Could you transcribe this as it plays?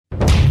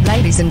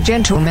Ladies and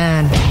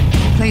gentlemen,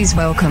 please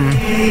welcome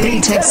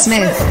Ted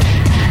Smith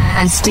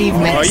and Steve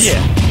Metz. Oh,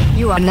 yeah.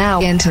 You are now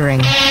entering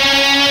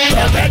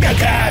the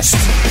MegaCast.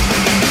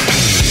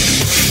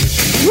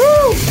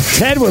 Woo!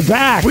 Ted, we're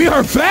back. We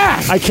are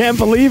back. I can't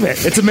believe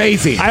it. It's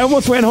amazing. I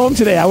almost went home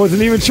today. I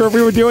wasn't even sure if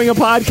we were doing a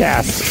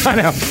podcast. I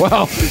know.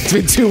 Well, it's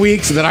been 2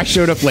 weeks and then I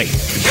showed up late.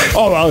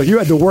 Oh, well, you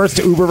had the worst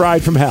Uber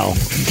ride from hell.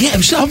 Yeah, it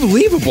was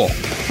unbelievable.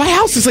 My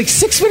house is like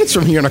 6 minutes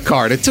from here in a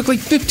car, and it took like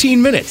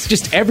 15 minutes.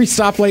 Just every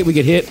stoplight we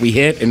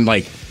hit, and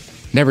like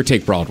never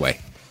take Broadway.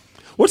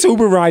 What's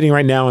Uber riding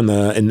right now in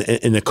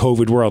the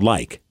COVID world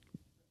like?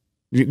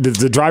 Does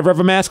the driver have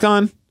a mask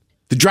on?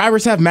 The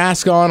drivers have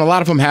masks on. A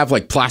lot of them have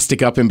like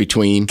plastic up in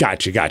between.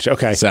 Gotcha.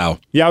 Okay. So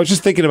yeah, I was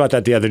just thinking about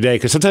that the other day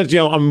because sometimes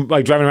I'm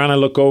like driving around, I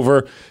look over,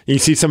 and you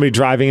see somebody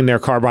driving in their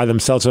car by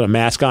themselves with a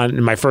mask on,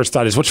 and my first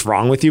thought is, "What's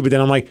wrong with you?" But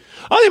then I'm like,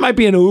 "Oh, they might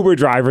be an Uber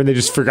driver and they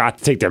just forgot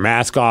to take their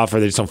mask off,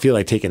 or they just don't feel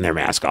like taking their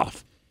mask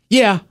off."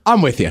 Yeah,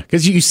 I'm with you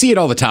because you see it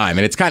all the time,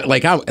 and it's kind of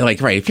like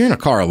right. If you're in a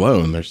car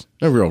alone, there's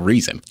no real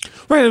reason.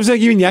 Right. It was like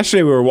even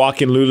yesterday we were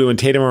walking Lulu and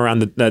Tatum around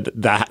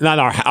the not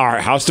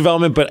our house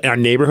development, but our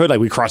neighborhood.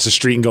 Like we cross the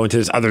street and go into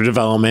this other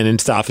development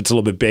and stuff. It's a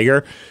little bit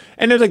bigger,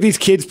 and there's like these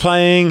kids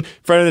playing in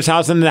front of this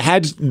house, and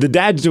the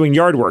dad's doing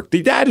yard work.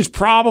 The dad is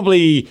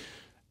probably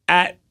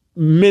at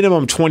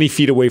minimum 20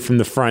 feet away from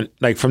the front,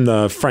 like from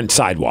the front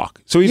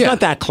sidewalk. So he's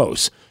not that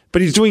close,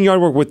 but he's doing yard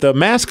work with the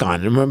mask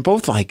on, and we're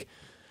both like,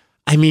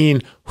 I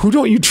mean, who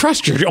don't you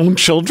trust? Your own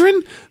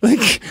children?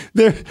 Like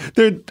they're.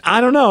 I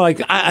don't know. Like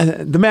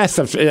the mask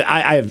stuff.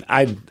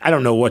 I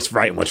don't know what's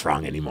right and what's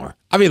wrong anymore.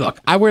 I mean,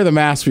 look, I wear the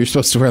mask. You're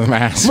supposed to wear the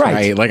mask,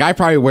 right? Like I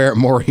probably wear it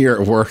more here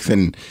at work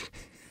than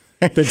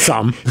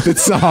some.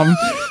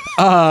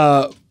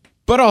 But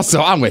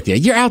also, I'm with you.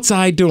 You're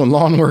outside doing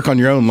lawn work on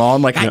your own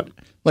lawn. Like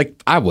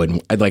I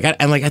wouldn't.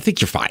 I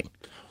think you're fine.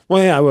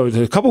 Well,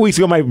 yeah, a couple weeks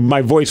ago,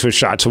 my voice was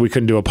shot, so we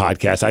couldn't do a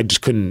podcast. I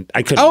couldn't.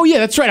 Oh, yeah,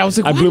 that's right. I was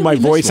like, I blew my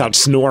voice out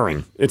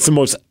snoring. It's the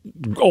most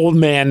old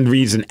man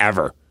reason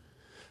ever.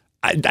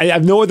 I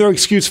have no other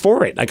excuse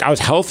for it. Like I was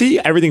healthy,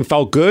 everything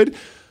felt good.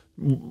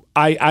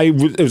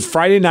 It was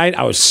Friday night.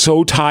 I was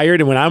so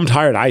tired, and when I'm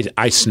tired,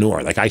 I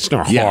snore. Like I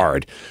snore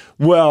hard.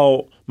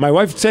 Well, my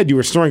wife said you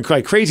were snoring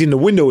like crazy, and the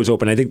window was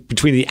open. I think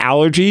between the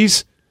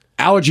allergies.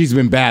 Allergies have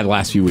been bad the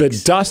last few weeks.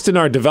 The dust in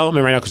our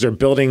development right now, because they're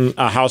building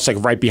a house like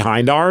right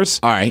behind ours.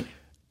 All right.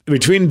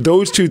 Between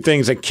those two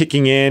things, like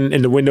kicking in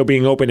and the window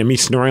being open and me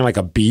snoring like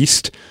a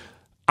beast,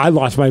 I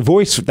lost my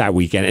voice that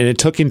weekend. And it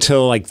took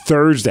until like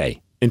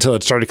Thursday until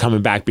it started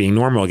coming back being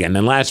normal again.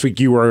 And last week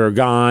you were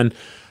gone.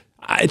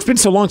 It's been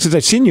so long since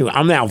I've seen you.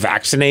 I'm now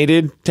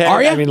vaccinated, Ted.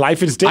 Are you? I mean,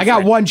 life is different. I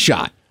got one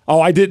shot.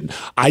 Oh, I did.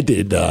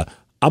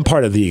 I'm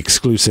part of the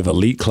exclusive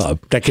elite club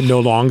that can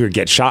no longer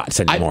get shots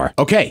anymore.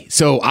 Okay,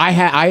 so I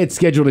had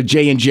scheduled a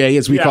J&J,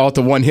 as we call it,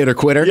 the one hitter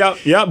quitter.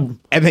 Yep.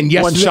 And then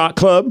yesterday, one shot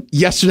club.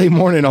 Yesterday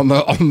morning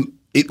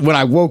when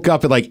I woke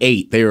up at like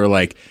 8, they were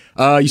like,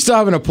 "You still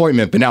have an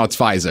appointment, but now it's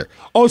Pfizer."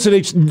 Oh, so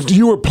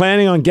you were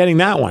planning on getting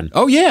that one?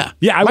 Oh yeah,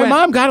 yeah. My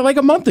mom got it like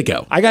a month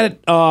ago. I got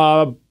it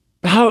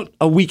about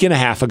a week and a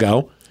half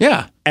ago.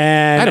 Yeah,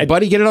 and I had a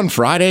buddy get it on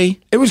Friday.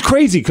 It was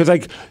crazy because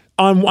like.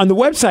 On the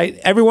website,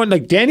 everyone,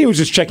 like Danny was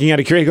just checking out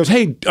a curiosity. He goes,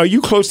 "Hey, are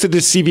you close to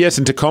this CVS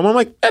in Tacoma?" I'm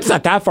like, "That's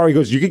not that far." He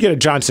goes, "You could get a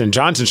Johnson &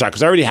 Johnson shot,"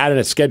 because I already had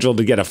it scheduled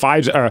to get a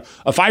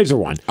Pfizer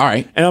one. All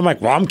right. And I'm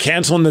like, "Well, I'm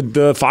canceling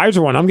the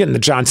Pfizer one. I'm getting the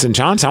Johnson &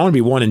 Johnson. I want to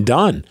be one and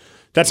done."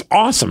 That's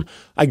awesome.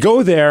 I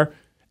go there,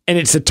 and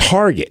it's a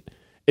Target.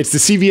 It's the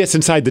CVS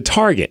inside the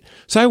Target.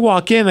 So I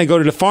walk in, I go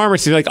to the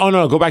pharmacy, like, "Oh,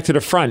 no, go back to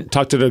the front,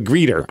 talk to the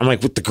greeter." I'm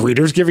like, "What, the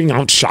greeter's giving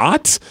out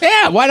shots?"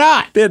 Yeah, why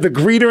not? They had the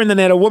greeter, and then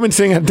they had a woman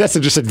sitting at the desk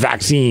that just said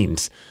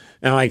vaccines.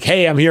 And I'm like,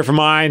 "Hey, I'm here for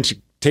mine."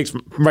 She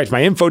writes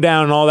my info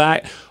down and all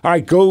that. All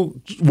right, go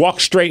walk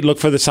straight, look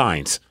for the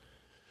signs.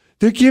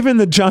 They're giving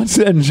the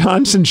Johnson &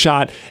 Johnson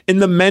shot in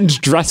the men's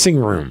dressing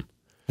room.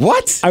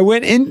 What? I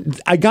went in,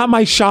 I got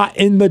my shot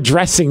in the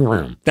dressing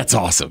room. That's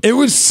awesome. It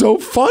was so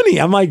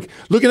funny. I'm like,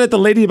 looking at the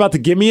lady about to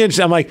give me it.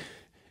 I'm like,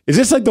 "Is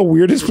this like the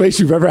weirdest place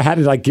you've ever had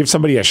to like give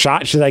somebody a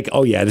shot?" She's like,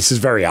 "Oh yeah, this is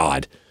very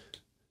odd."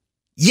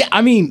 Yeah,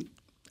 I mean,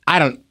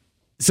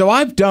 So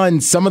I've done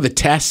some of the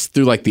tests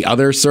through like the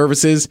other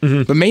services,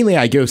 but mainly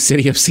I go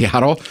City of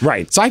Seattle.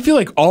 Right. So I feel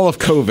like all of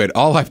COVID,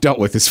 all I've dealt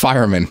with is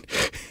firemen.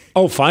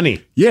 Oh,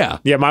 funny. Yeah.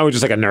 Yeah, mine was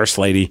just like a nurse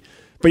lady.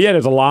 But yeah,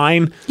 there's a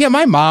line. Yeah,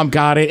 my mom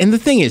got it. And the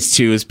thing is,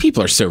 too, is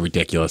people are so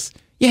ridiculous.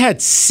 You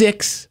had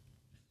 6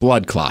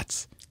 blood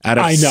clots out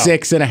of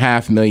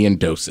 6.5 million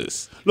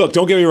doses. Look,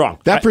 don't get me wrong.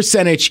 That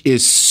percentage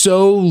is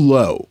so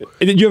low.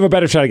 And you have a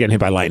better shot of getting hit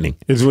by lightning,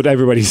 is what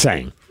everybody's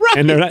saying. Right.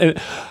 And they're not,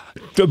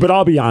 but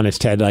I'll be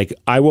honest, Ted. Like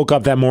I woke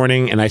up that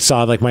morning and I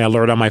saw like my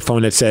alert on my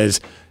phone that says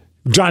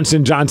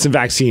Johnson & Johnson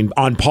vaccine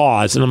on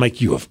pause, and I'm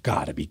like, "You have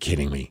got to be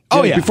kidding me!"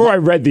 Oh yeah. Before I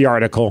read the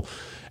article,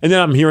 and then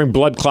I'm hearing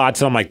blood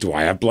clots, and I'm like, "Do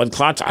I have blood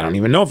clots? I don't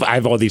even know if I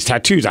have all these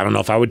tattoos. I don't know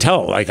if I would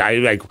tell.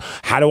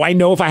 How do I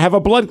know if I have a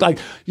blood? Like,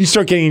 you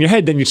start getting in your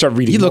head, then you start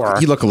reading more.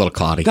 You look a little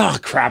clotty. Oh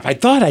crap! I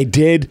thought I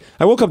did.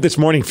 I woke up this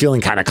morning feeling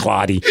kind of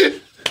clotty.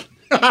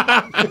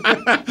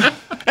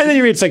 And then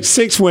you read it's like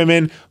 6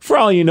 women. For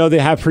all you know, they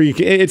have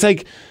it's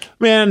like,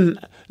 man,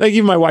 like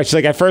even my wife, she's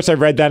like, at first I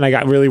read that and I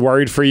got really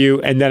worried for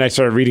you. And then I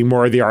started reading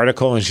more of the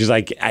article and she's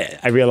like,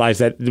 I realized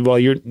that, well,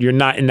 you're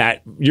not in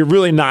that, you're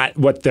really not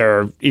what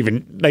they're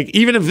even, like,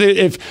 even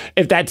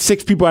if that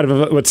 6 people out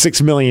of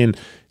 6 million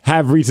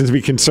have reasons to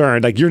be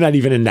concerned, like you're not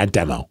even in that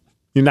demo.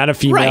 You're not a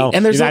female. Right.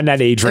 And there's you're not in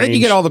that age range. And then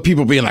you get all the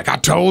people being like, I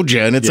told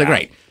you. And it's like,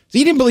 right. So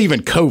you didn't believe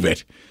in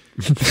COVID.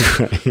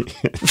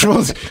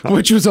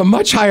 Which was a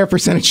much higher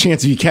percentage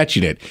chance of you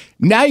catching it.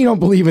 Now you don't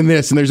believe in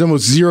this, and there's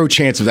almost zero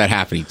chance of that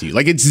happening to you.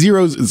 Like it's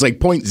zeros. It's like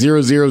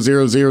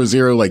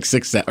 0.00000 like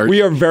 6.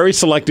 We are very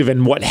selective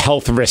in what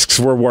health risks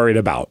we're worried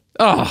about.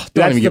 Oh,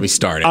 don't even get me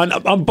started.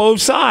 On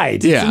both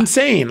sides. Yeah. It's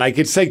insane. Like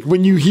it's like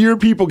when you hear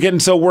people getting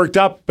so worked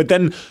up, but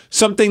then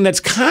something that's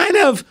kind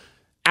of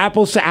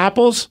apples to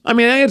apples. I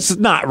mean, it's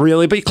not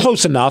really, but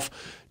close enough.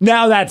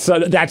 Now that's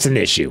an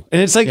issue.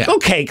 And it's like,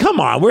 okay,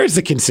 come on. Where's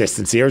the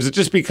consistency? Or is it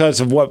just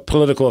because of what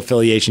political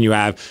affiliation you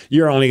have,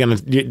 you're only going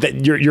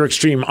to, you're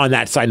extreme on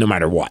that side no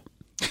matter what?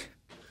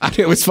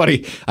 It was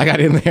funny. I got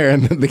in there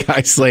and the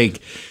guy's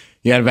like,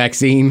 you had a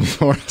vaccine?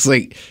 Or I was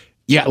like,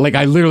 yeah, like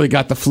I literally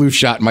got the flu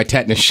shot and my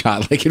tetanus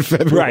shot like in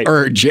February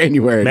or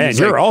January. Man,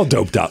 you're all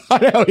doped up.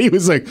 I know. He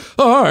was like,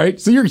 oh, all right,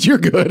 so you're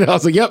good. I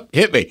was like, yep,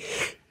 hit me.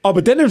 Oh,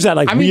 but then there's that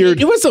weird. Mean,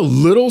 it was a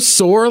little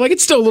sore. Like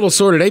it's still a little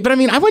sore today. But I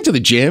mean, I went to the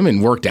gym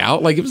and worked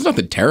out. Like it was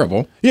nothing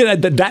terrible. Yeah,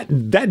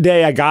 that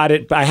day I got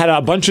it. I had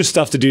a bunch of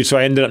stuff to do, so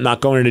I ended up not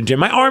going to the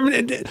gym. My arm,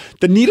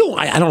 the needle.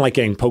 I don't like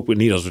getting poked with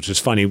needles, which is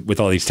funny with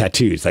all these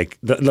tattoos. Like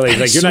you're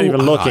so not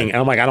even looking,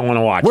 and I'm like, I don't want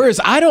to watch. Whereas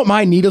I don't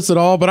mind needles at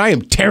all, but I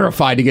am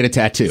terrified to get a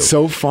tattoo.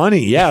 So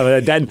funny, yeah.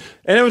 And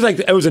it was like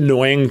it was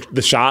annoying.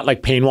 The shot,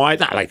 like pain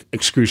wise, not like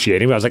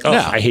excruciating. But I was like,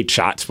 I hate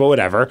shots, but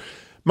whatever.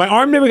 My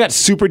arm never got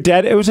super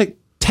dead. It was like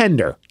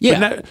tender.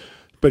 Yeah.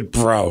 But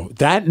bro,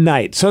 that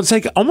night, so it's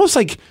like almost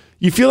like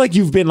you feel like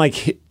you've been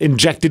like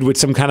injected with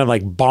some kind of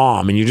like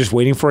bomb and you're just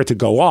waiting for it to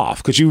go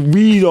off because you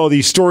read all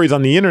these stories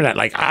on the internet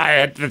like I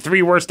had the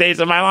 3 worst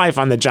days of my life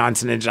on the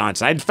Johnson &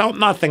 Johnson. I'd felt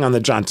nothing on the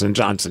Johnson &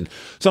 Johnson.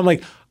 So I'm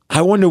like,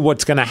 I wonder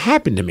what's going to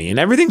happen to me. And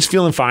everything's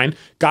feeling fine.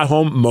 Got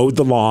home, mowed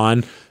the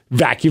lawn,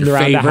 vacuumed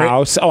around the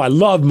house. Oh, I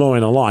love mowing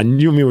the lawn.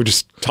 You and me were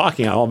just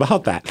talking all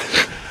about that.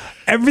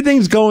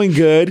 Everything's going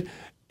good.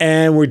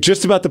 And we're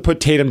just about to put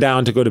Tatum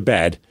down to go to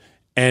bed.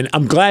 And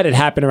I'm glad it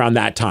happened around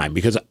that time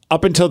because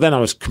up until then I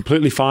was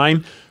completely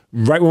fine.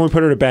 Right when we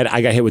put her to bed,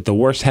 I got hit with the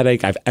worst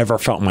headache I've ever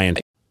felt in my entire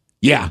life.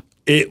 Yeah,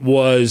 it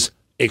was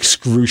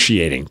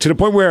excruciating to the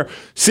point where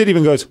Sid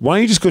even goes, why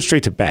don't you just go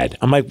straight to bed?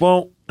 I'm like,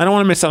 well, I don't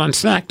want to miss out on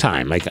snack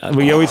time. Like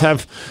we always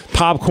have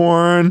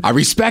popcorn. I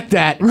respect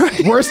that.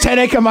 Worst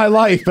headache of my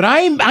life, but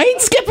I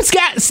ain't skipping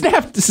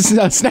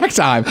snack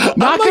time.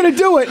 Not gonna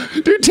do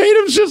it. Dude,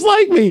 Tatum's just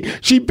like me.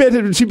 She bit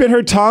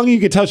her tongue. You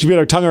could tell she bit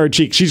her tongue on her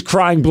cheek. She's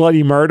crying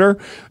bloody murder,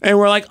 and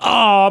we're like,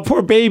 oh,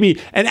 poor baby.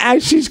 And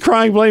as she's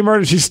crying bloody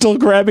murder, she's still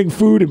grabbing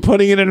food and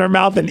putting it in her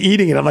mouth and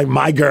eating it. I'm like,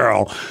 my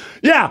girl.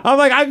 Yeah, I'm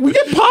like, we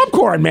get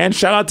popcorn, man.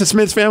 Shout out to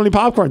Smith's Family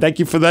Popcorn. Thank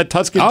you for that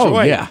Tuscan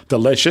Joy. Yeah.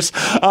 Delicious.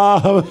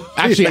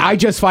 Actually, I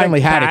just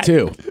finally had it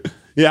too.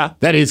 Yeah.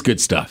 That is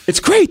good stuff. It's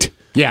great.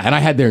 Yeah, and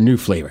I had their new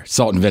flavor,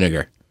 salt and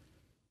vinegar.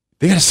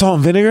 They got a salt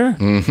and vinegar?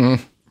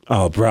 Mm-hmm.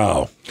 Oh,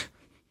 bro.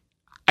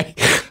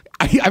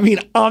 I mean,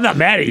 I'm not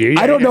mad at you.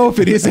 I don't know if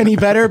it is any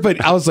better, but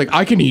I was like,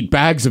 I can eat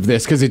bags of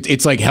this because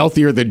it's like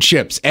healthier than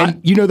chips. And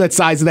you know that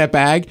size of that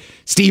bag?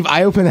 Steve,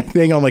 I opened that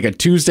thing on like a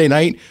Tuesday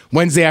night,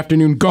 Wednesday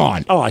afternoon,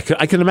 gone. Oh, I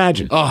can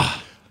imagine.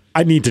 Oh,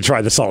 I need to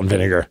try the salt and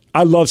vinegar.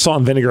 I love salt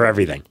and vinegar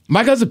everything.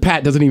 My cousin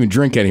Pat doesn't even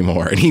drink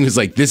anymore. And he was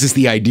like, this is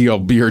the ideal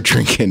beer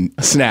drinking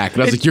snack.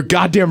 And I was like, you're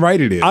goddamn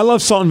right it is. I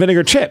love salt and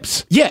vinegar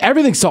chips. Yeah,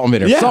 everything's salt and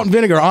vinegar. Yeah. Salt and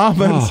vinegar,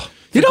 almonds. Oh,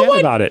 you know what?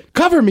 About it.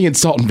 Cover me in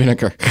salt and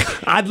vinegar.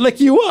 I'd lick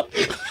you up.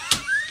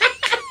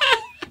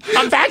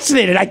 I'm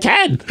vaccinated. I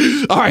can.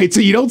 All right, so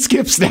you don't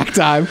skip snack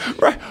time.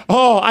 Right.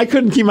 Oh, I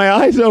couldn't keep my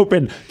eyes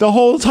open the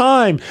whole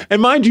time.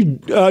 And mind you,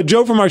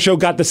 Joe from our show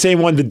got the same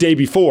one the day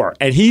before,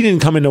 and he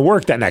didn't come into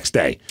work that next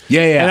day.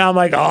 Yeah. And I'm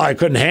like, oh, I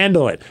couldn't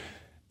handle it.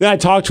 Then I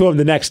talked to him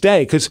the next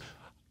day because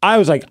I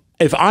was like,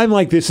 if I'm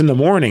like this in the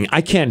morning,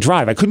 I can't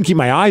drive. I couldn't keep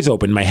my eyes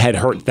open. My head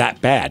hurt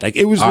that bad. Like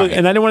it was, right.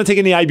 And I didn't want to take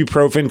any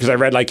ibuprofen because I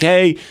read like,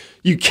 hey,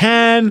 you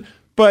can,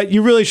 but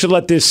you really should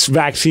let this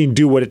vaccine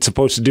do what it's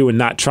supposed to do and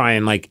not try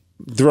and like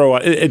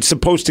it's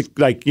supposed to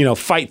like,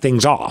 fight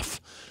things off.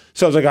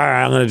 So I was like, all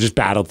right, I'm going to just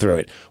battle through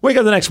it. Wake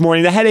up the next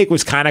morning. The headache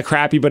was kind of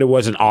crappy, but it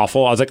wasn't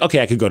awful. I was like, okay,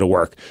 I could go to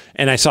work.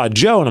 And I saw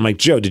Joe and I'm like,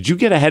 Joe, did you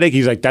get a headache?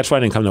 He's like, that's why I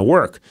didn't come to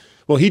work.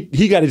 Well,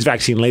 he got his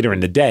vaccine later in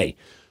the day.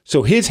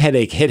 So his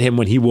headache hit him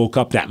when he woke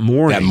up that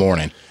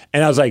morning.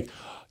 And I was like,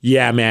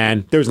 yeah,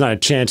 man, there was not a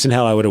chance in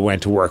hell I would have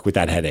went to work with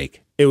that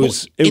headache. It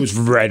was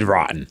red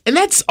rotten. And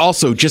that's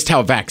also just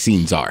how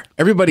vaccines are.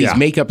 Everybody's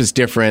makeup is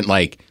different.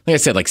 Like I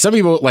said, like some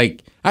people,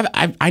 like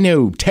I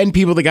know 10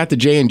 people that got the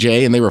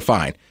J&J and they were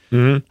fine.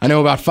 Mm-hmm. I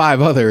know about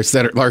 5 others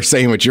that are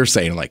saying what you're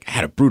saying. Like, I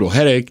had a brutal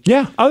headache.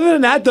 Yeah. Other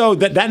than that, though,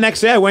 that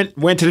next day I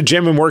went to the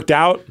gym and worked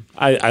out.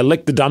 I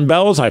licked the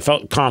dumbbells. I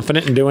felt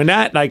confident in doing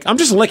that. Like, I'm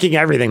just licking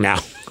everything now.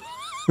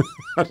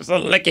 It's a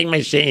licking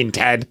machine,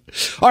 Ted.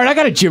 All right, I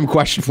got a gym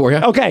question for you.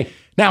 Okay.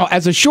 Now,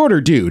 as a shorter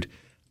dude,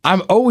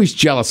 I'm always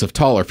jealous of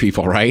taller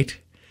people, right?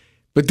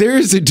 But there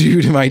is a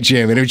dude in my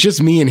gym, and it was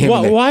just me and him.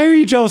 Why are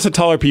you jealous of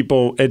taller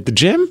people at the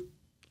gym?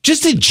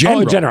 Just in general.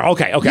 Oh, in general.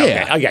 Okay.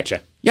 I get you.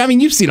 Yeah, I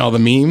mean, you've seen all the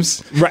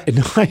memes. Right.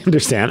 No, I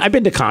understand. I've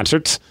been to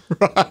concerts.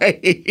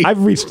 Right.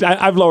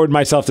 I've lowered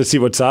myself to see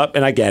what's up,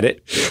 and I get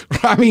it.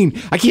 I mean,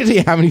 I can't tell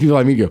you how many people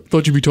I meet go,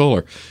 thought you'd be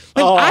taller.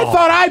 Like, I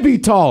thought I'd be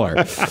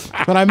taller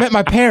when I met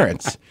my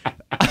parents.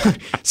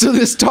 So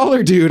this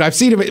taller dude, I've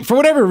seen him, for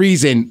whatever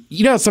reason,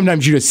 you know,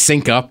 sometimes you just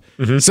sync up.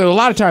 Mm-hmm. So a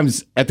lot of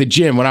times at the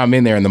gym when I'm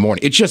in there in the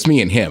morning, it's just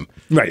me and him.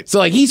 Right. So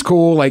like he's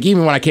cool. Like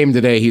even when I came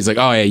today, he's like,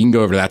 oh yeah, you can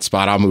go over to that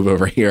spot. I'll move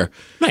over here.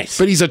 Nice.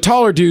 But he's a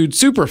taller dude,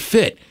 super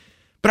fit.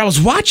 But I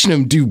was watching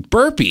him do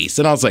burpees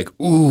and I was like,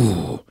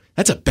 ooh,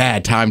 that's a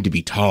bad time to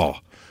be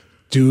tall.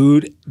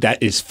 Dude,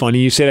 that is funny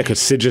you say that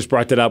because Sid just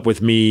brought that up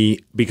with me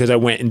because I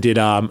went and did,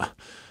 I'm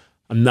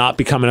not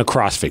becoming a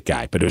CrossFit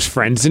guy, but it was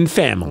friends and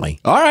family.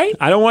 All right.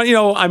 I don't want,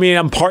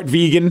 I'm part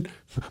vegan,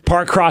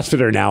 part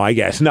CrossFitter now, I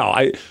guess. No,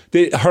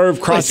 the Herb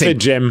CrossFit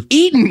gym.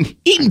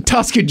 Eating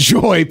Tuscan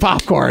Joy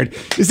popcorn.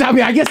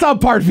 I guess I'm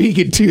part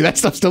vegan too. That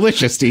stuff's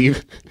delicious,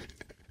 Steve.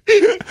 They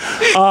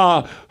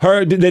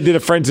did a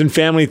friends and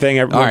family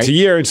thing once a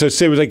year, and so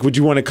Sid was like, "Would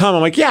you want to come?"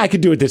 I'm like, "Yeah, I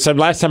could do it this time."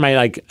 Last time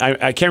I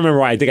can't remember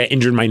why. I think I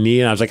injured my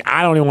knee, and I was like,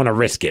 "I don't even want to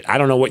risk it. I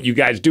don't know what you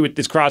guys do at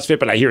this CrossFit,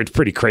 but I hear it's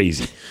pretty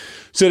crazy."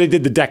 So they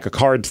did the deck of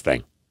cards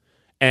thing,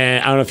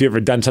 and I don't know if you've ever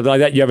done something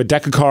like that. You have a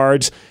deck of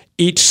cards.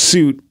 Each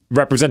suit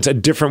represents a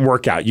different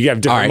workout. You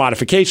have different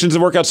modifications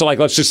of workouts. So, like,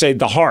 let's just say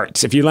the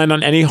hearts. If you land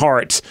on any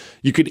hearts,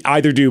 you could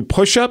either do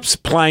push-ups,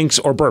 planks,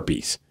 or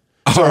burpees.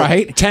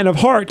 So, 10 of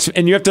hearts,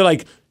 and you have to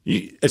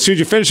as soon as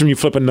you finish them, you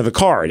flip another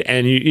card,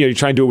 and you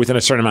try and do it within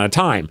a certain amount of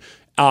time.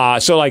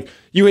 So like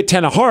you hit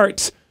 10 of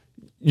hearts,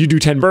 you do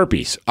 10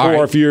 burpees.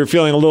 If you're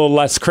feeling a little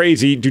less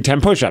crazy, do 10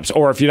 push-ups.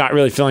 Or if you're not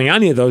really feeling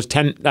any of those,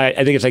 10. I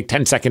think it's like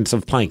 10 seconds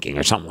of planking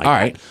or something like that. All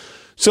right.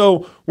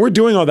 So we're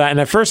doing all that,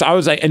 and at first I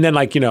was like, and then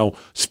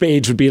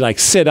spades would be like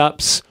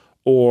sit-ups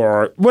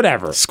or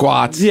whatever.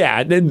 Squats.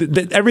 Yeah,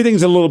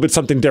 everything's a little bit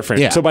something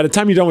different. Yeah. So by the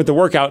time you're done with the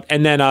workout,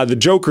 and then the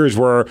jokers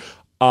were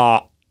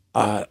a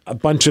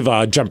bunch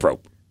of jump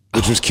rope,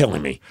 which was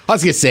killing me. I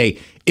was going to say,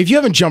 if you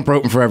haven't jump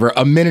roping forever,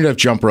 a minute of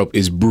jump rope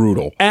is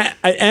brutal. And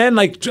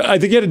I think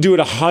you had to do it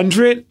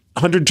 100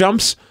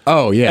 jumps.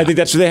 Oh, yeah. I think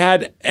that's what they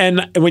had.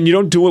 And when you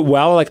don't do it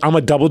well, like I'm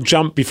a double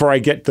jump before I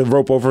get the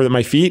rope over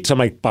my feet. So I'm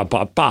like, ba,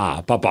 ba,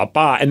 ba, ba, ba,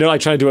 ba. And they're like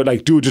trying to do it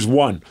like, do just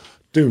one.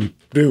 Doom,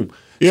 doom.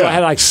 Yeah. So I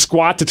had to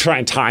squat to try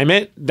and time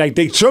it. Like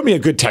they showed me a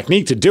good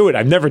technique to do it.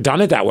 I've never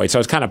done it that way. So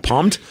I was kind of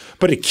pumped,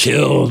 but it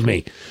killed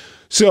me.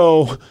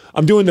 So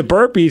I'm doing the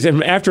burpees,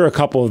 and after a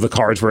couple of the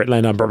cards where it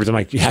landed on burpees, I'm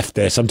like, F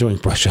this, I'm doing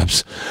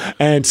push-ups.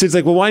 And Sid's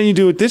like, well, why don't you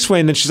do it this way?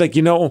 And then she's like,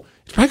 it's probably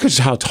because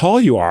of how tall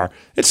you are.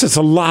 It's just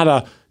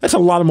that's a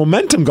lot of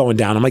momentum going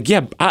down. I'm like,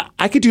 yeah,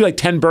 I could do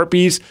 10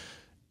 burpees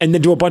and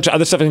then do a bunch of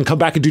other stuff and then come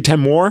back and do 10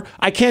 more.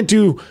 I can't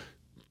do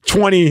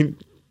 20,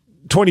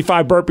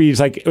 25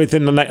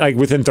 burpees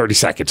within 30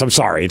 seconds. I'm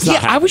sorry. It's not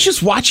happening. I was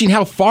just watching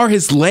how far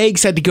his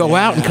legs had to go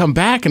out and come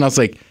back, and I was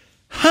like,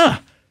 huh.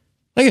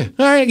 All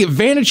right, I get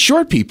advantage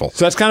short people.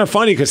 So that's kind of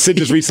funny because Sid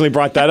just recently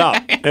brought that up.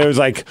 It was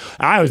like,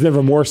 I was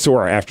never more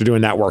sore after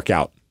doing that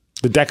workout.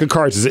 The deck of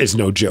cards is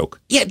no joke.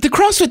 Yeah, the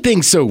CrossFit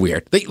thing's so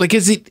weird.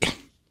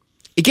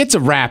 It gets a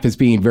rap as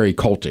being very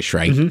cultish,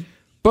 right? Mm-hmm.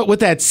 But with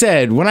that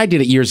said, when I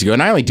did it years ago,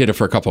 and I only did it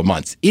for a couple of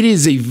months, it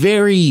is a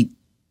very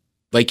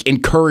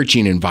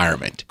encouraging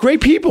environment.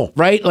 Great people.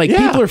 Right?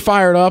 People are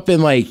fired up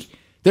and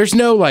there's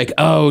no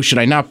oh, should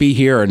I not be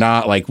here or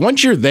not?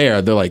 Once you're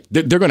there, they're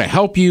they're going to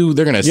help you.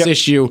 They're going to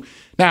assist you.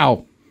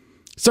 Now,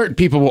 certain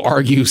people will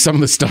argue some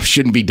of the stuff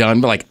shouldn't be done,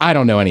 but I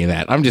don't know any of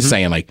that. I'm just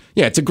saying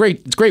it's a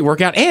great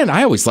workout. And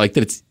I always like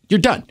that you're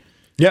done.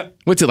 Yep.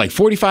 What's it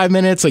 45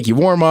 minutes? You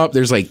warm up.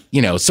 There's a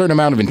certain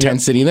amount of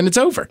intensity, and then it's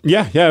over.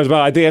 Yeah. It was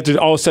about, I think after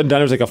all said and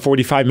done, it was a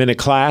 45-minute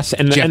class.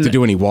 And did you have to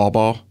do any wall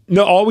ball?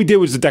 No, all we did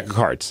was the deck of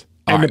cards.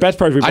 And the best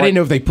part is I didn't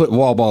know if they put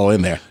wall ball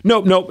in there.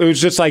 No. It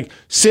was just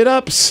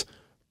sit-ups,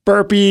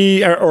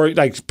 burpee, or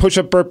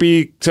push-up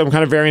burpee, some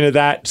kind of variant of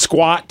that,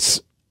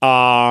 squats,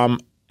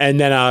 and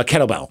then a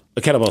kettlebell.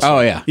 Oh,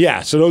 yeah.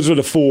 Yeah, so those were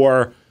the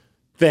 4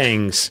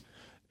 things.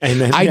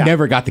 And then I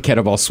never got the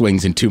kettlebell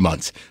swings in 2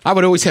 months. I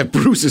would always have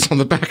bruises on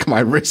the back of my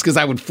wrist because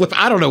I would flip.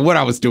 I don't know what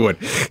I was doing.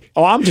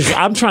 Oh, I'm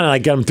trying to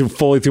get them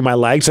fully through my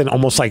legs and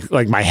almost like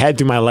my head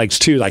through my legs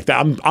too. Like that.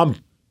 I'm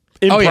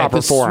improper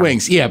the form.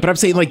 Swings. Yeah, but I'm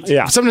saying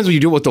sometimes when you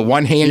do it with the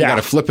one hand, you got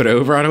to flip it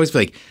over. I'd always be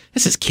like,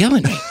 this is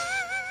killing me.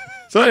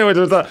 So anyway,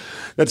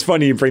 that's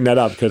funny you bring that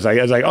up because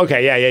I was like,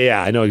 okay,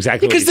 yeah, I know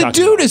exactly what you're talking about.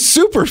 Because the dude is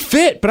super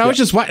fit, but I was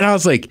just watching, and I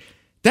was like,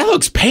 that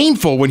looks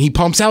painful when he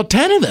pumps out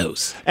 10 of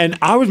those. And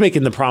I was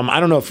making the problem, I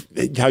don't know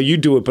how you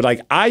do it,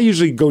 but I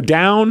usually go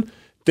down,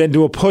 then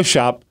do a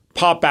push-up,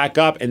 pop back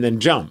up, and then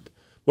jump.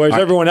 Whereas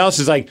everyone else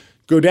is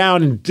go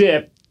down and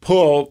dip,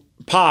 pull,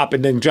 pop,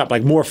 and then jump,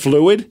 more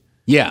fluid.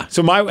 Yeah.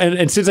 So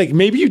and Sid's like,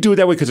 maybe you do it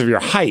that way because of your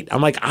height.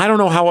 I'm like, I don't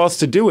know how else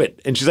to do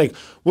it. And she's like,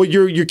 well,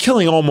 you're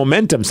killing all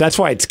momentum. So that's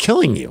why it's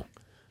killing you.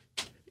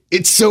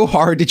 It's so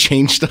hard to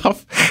change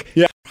stuff.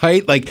 Yeah.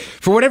 Right? Like,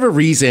 for whatever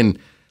reason,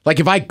 like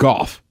if I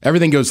golf,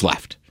 everything goes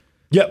left.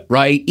 Yep.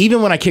 Right?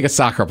 Even when I kick a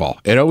soccer ball,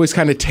 it always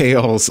kind of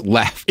tails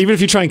left. Even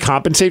if you try and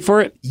compensate for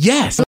it?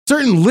 Yes.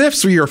 Certain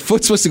lifts where your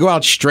foot's supposed to go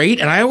out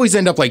straight, and I always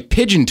end up like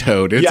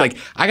pigeon-toed. It's like,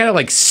 I got to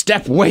like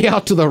step way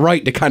out to the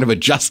right to kind of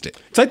adjust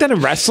it. It's like that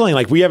in wrestling.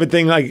 Like we have a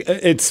thing, like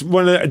it's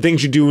one of the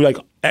things you do like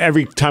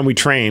every time we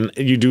train,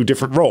 you do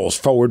different rolls,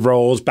 forward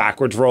rolls,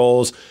 backwards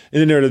rolls, and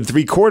then there are the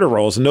 3/4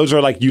 rolls. And those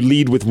are like you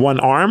lead with one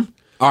arm.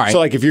 All right. So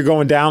like if you're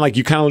going down, like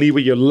you kind of lead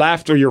with your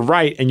left or your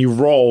right and you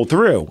roll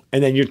through.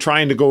 And then you're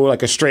trying to go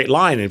like a straight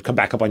line and come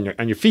back up on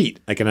your feet,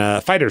 like in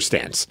a fighter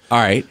stance. All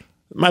right.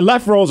 My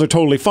left rolls are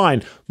totally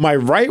fine. My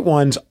right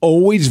ones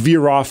always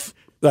veer off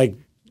like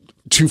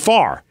too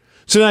far.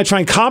 So then I try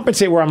and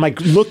compensate where I'm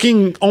like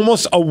looking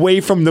almost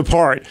away from the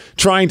part,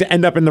 trying to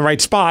end up in the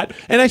right spot.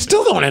 And I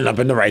still don't end up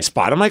in the right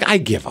spot. I'm like, I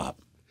give up.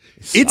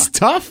 It's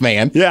tough,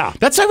 man. Yeah.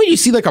 That's why when you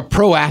see like a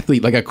pro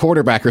athlete, like a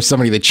quarterback or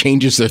somebody that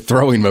changes their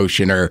throwing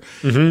motion or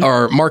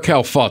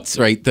Markel Fultz,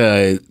 right?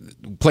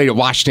 Played at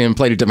Washington,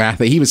 played at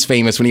DeMatha. He was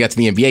famous when he got to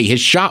the NBA.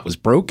 His shot was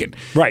broken.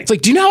 Right. It's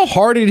like, do you know how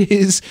hard it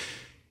is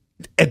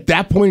at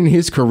that point in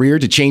his career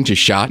to change his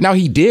shot? Now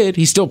he did.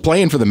 He's still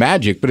playing for the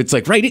Magic, but it's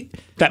like,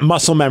 that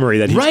muscle memory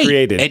that he's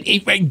created. And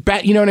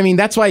you know what I mean?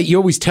 That's why you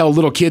always tell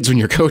little kids when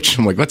you're coaching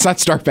them, like, let's not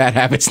start bad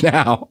habits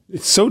now.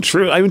 It's so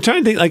true. I'm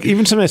trying to think, like,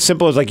 even something as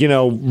simple as, like,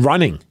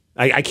 running.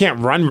 I can't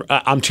run.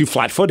 I'm too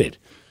flat-footed.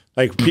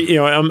 Like,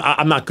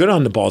 I'm not good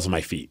on the balls of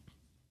my feet.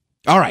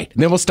 All right.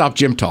 Then we'll stop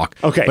gym talk.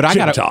 Okay, but I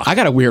talk.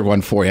 got a weird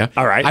one for you.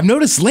 All right. I've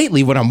noticed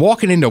lately when I'm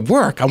walking into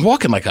work, I'm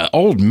walking like an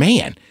old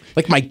man.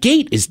 Like, my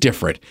gait is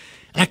different.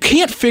 And I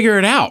can't figure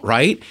it out,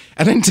 right?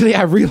 And then today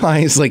I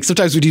realized, like,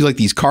 sometimes we do like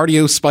these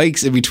cardio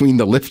spikes in between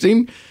the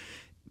lifting,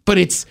 but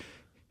it's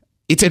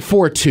at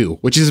 4.2,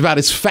 which is about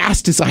as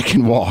fast as I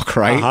can walk,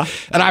 right?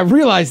 Uh-huh. And I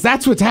realized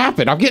that's what's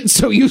happened. I'm getting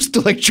so used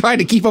to like trying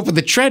to keep up with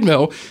the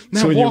treadmill.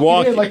 Now so when you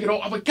walk, I'm like,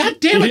 God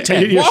damn it,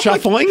 Ted. You're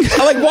shuffling?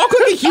 I like walk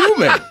like a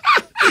human.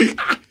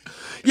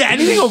 Yeah,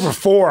 anything over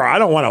 4, I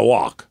don't want to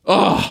walk.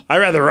 Oh, I'd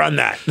rather run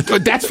that.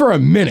 But that's for a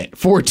minute,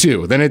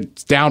 4.2. Then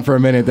it's down for a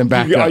minute, then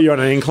back up. Are you on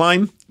an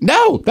incline?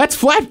 No, that's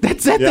flat. That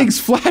thing's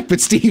flat.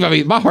 But Steve, I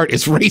mean, my heart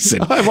is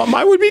racing. Well,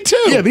 mine would be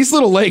too. Yeah, these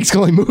little legs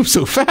can only move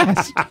so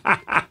fast.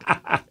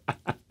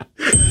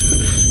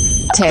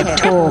 Tech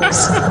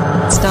Talks,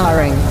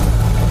 starring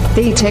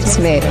Ted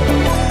Smith.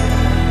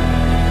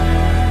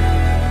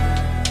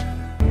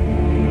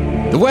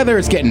 The weather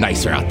is getting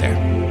nicer out there.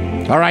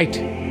 All right?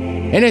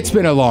 And it's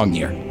been a long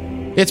year.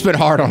 It's been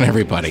hard on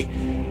everybody.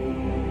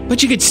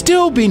 But you could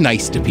still be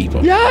nice to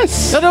people.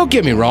 Yes. Now, don't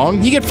get me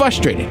wrong. You get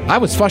frustrated. I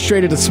was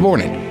frustrated this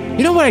morning.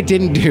 You know what I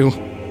didn't do?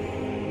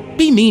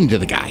 Be mean to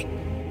the guy.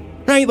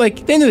 Right?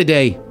 Like, at the end of the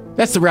day,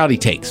 that's the route he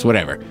takes,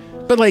 whatever.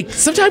 But, like,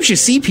 sometimes you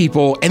see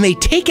people and they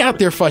take out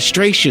their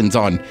frustrations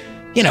on,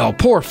 a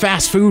poor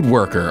fast food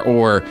worker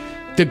or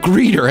the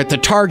greeter at the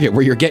Target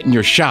where you're getting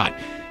your shot.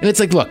 And it's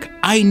like, look,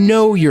 I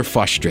know you're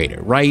frustrated,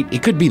 right?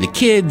 It could be the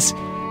kids,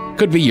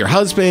 could be your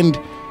husband,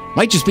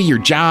 might just be your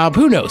job.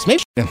 Who knows?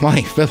 Maybe in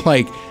life, but,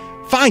 like,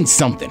 find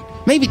something.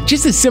 Maybe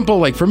just as simple,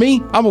 like, for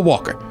me, I'm a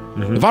walker.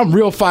 Mm-hmm. If I'm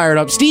real fired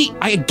up, Steve,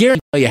 I guarantee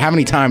you how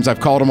many times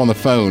I've called him on the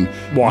phone,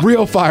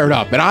 real fired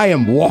up, and I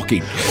am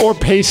walking. Or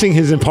pacing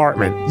his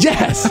apartment.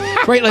 Yes.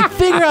 Right? Like,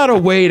 figure out a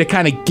way to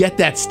kind of get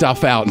that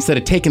stuff out instead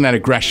of taking that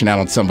aggression out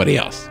on somebody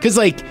else. Because,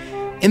 like,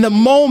 in the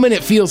moment,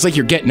 it feels like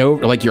you're getting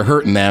over, like you're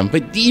hurting them,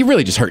 but you're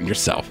really just hurting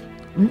yourself.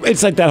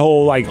 It's like that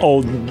whole, like,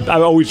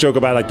 I always joke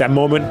about, like, that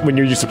moment when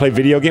you used to play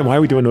video game. Why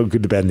are we doing the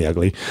good, the bad, and the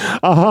ugly?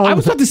 I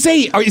was about to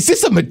say, is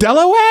this a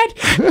Modelo ad?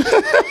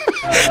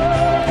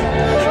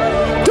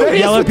 Don't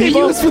yell at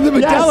people. They use for the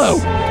Modelo.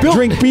 Yes.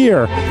 Drink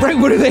beer. Right,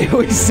 what do they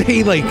always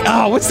say? Like,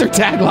 what's their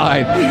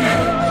tagline?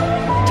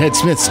 Ted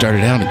Smith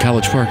started out in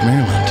College Park,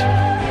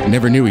 Maryland.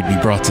 Never knew he'd be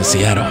brought to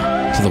Seattle,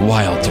 to the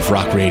wilds of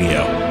rock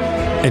radio.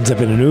 Ends up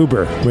in an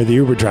Uber, where the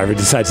Uber driver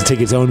decides to take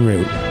his own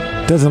route.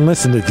 Doesn't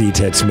listen to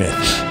Ted Smith.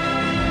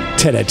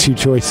 Ted had 2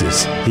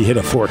 choices. He hit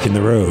a fork in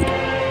the road.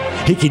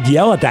 He could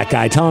yell at that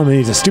guy, tell him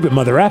he's a stupid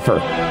mother effer.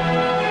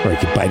 Or he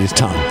could bite his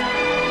tongue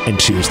and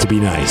choose to be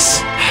nice.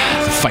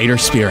 The fighter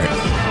spirit.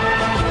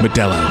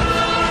 Modelo.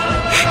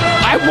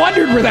 I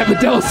wondered where that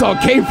Modelo song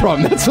came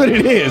from. That's what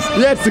it is.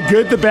 Yeah, it's the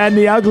good, the bad, and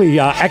the ugly.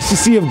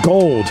 Ecstasy of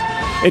Gold.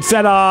 It's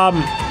that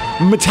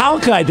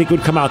Metallica, I think,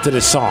 would come out to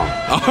this song.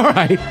 All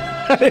right.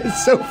 That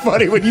is so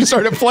funny. When you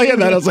started playing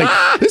that, I was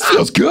like, this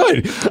feels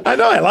good. I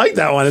know. I like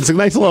that one. It's a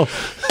nice little...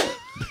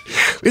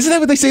 Isn't that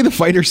what they say, the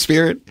fighter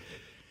spirit?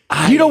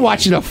 You don't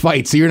watch enough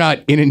fights, so you're not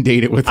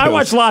inundated with those. I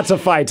watch lots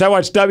of fights. I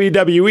watch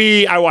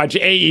WWE, I watch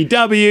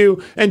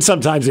AEW, and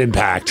sometimes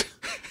Impact.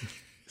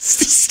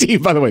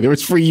 Steve, by the way, there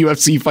was free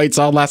UFC fights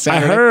on last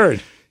Saturday. I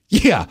heard.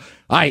 Yeah.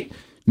 I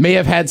may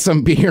have had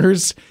some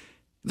beers,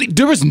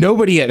 There was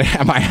nobody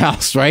at my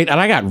house, right? And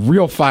I got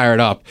real fired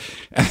up.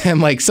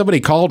 And like somebody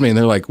called me and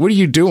they're like, what are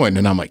you doing?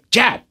 And I'm like,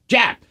 Jab.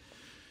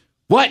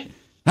 What?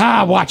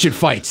 Watching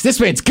fights. This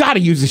man's got to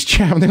use his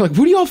jab. And they're like,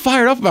 what are you all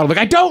fired up about? I'm like,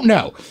 I don't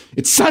know.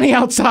 It's sunny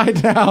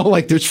outside now.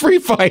 Like, there's free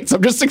fights.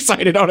 I'm just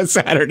excited on a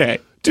Saturday.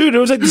 Dude, it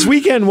was like this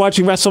weekend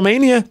watching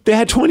WrestleMania. They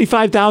had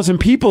 25,000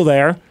 people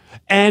there.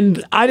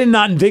 And I did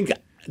not think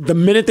the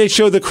minute they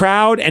showed the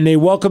crowd and they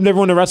welcomed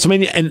everyone to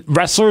WrestleMania, and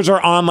wrestlers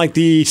are on like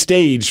the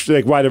stage,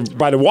 like by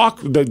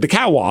the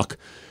catwalk,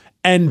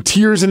 and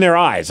tears in their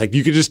eyes. Like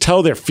you could just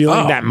tell they're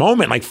feeling that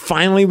moment. Like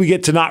finally we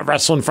get to not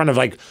wrestle in front of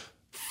like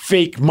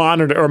fake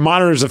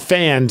monitors of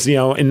fans,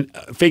 and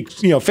fake,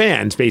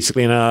 fans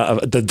basically in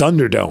the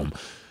Thunderdome.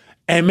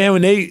 And man,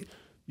 when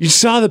you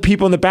saw the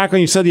people in the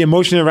background, you saw the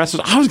emotion of the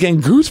wrestlers, I was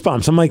getting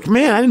goosebumps. I'm like,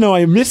 man, I didn't know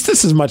I missed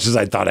this as much as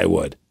I thought I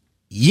would.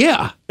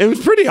 Yeah. It was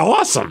pretty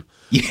awesome.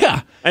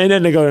 Yeah. And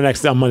then they go to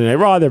next on Monday Night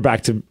Raw, they're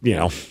back to,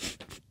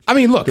 I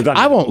mean, look,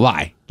 I won't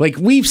lie. Like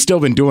we've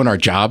still been doing our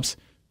jobs,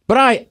 but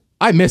I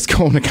miss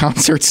going to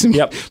concerts and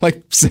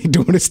like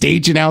doing a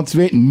stage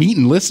announcement and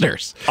meeting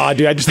listeners.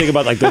 Dude, I just think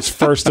about like those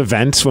first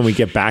events when we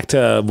get back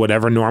to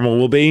whatever normal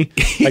will be.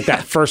 Like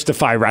that first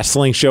Defy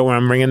Wrestling show where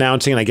I'm ring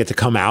announcing and I get to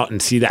come out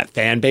and see that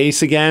fan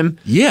base again.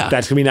 Yeah.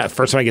 That's going to be that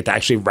first time I get to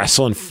actually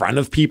wrestle in front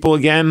of people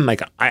again.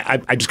 Like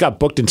I just got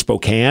booked in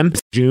Spokane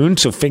June,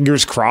 so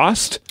fingers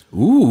crossed.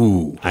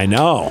 Ooh. I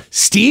know.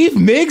 Steve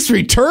Miggs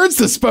returns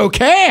to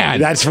Spokane.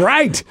 That's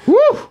right. Woo.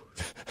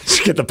 Let's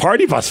get the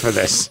party bus for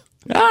this.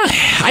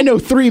 I know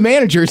 3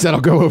 managers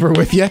that'll go over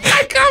with you.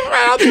 I come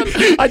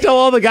around. I tell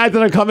all the guys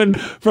that are coming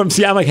from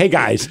Seattle, I'm like, hey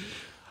guys,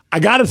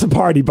 I got us a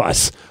party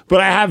bus,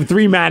 but I have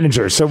 3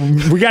 managers, so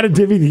we got to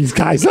divvy these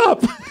guys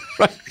up.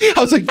 I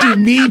was like, do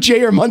me,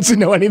 Jay, or Munson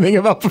know anything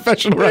about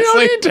professional wrestling?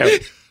 We don't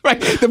need to.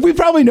 Right. We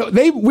probably know.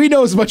 We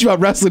know as much about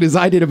wrestling as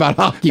I did about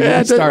hockey when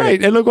I started.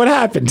 Right. And look what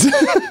happens. I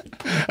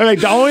mean,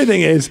 the only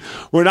thing is,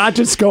 we're not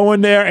just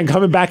going there and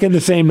coming back in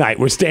the same night.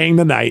 We're staying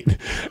the night.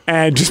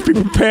 And just be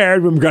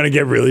prepared. We're going to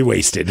get really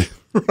wasted.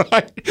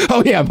 Right.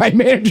 Oh, yeah. My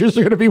managers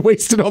are going to be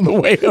wasted on the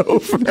way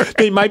over.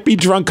 They might be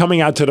drunk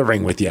coming out to the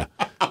ring with you.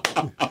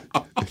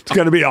 It's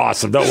going to be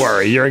awesome. Don't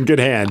worry. You're in good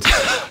hands.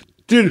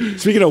 Dude,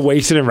 speaking of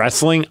wasted in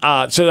wrestling,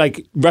 so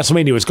like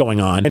WrestleMania was going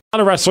on. And a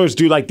lot of wrestlers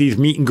do like these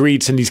meet and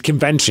greets and these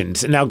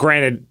conventions. And now,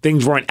 granted,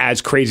 things weren't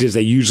as crazy as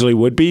they usually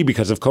would be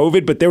because of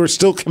COVID, but there were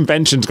still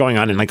conventions going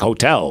on in like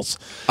hotels.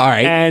 All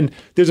right. And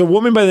there's a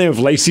woman by the name of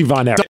Lacey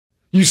Von Erich.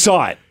 You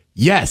saw it.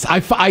 Yes,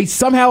 I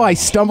somehow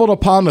stumbled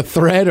upon the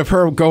thread of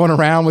her going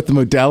around with the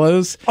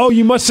Modelos. Oh,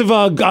 you must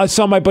have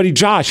saw my buddy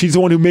Josh. He's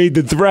the one who made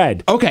the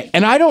thread. Okay,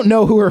 and I don't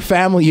know who her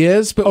family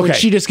is, but when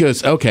she just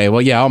goes, okay,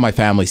 well, yeah, all my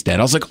family's dead.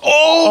 I was like,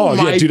 oh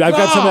my yeah, dude, God. I've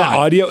got some of that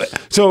audio.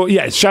 So,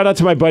 yeah, shout out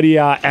to my buddy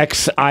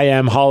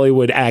XIM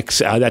Hollywood X.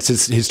 That's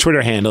his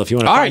Twitter handle if you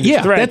want to find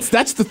his thread.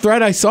 That's the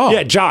thread I saw.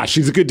 Yeah, Josh,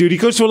 he's a good dude. He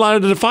goes to a lot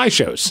of the Defy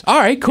shows. All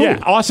right, cool. Yeah,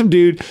 awesome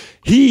dude.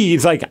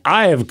 He's like,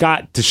 I have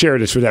got to share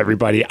this with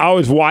everybody. I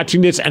was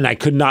watching this and I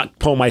could not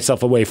pull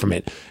myself away from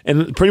it.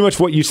 And pretty much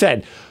what you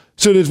said.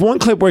 So there's one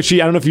clip where I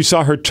don't know if you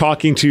saw her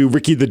talking to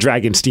Ricky the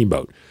Dragon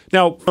Steamboat.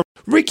 Now,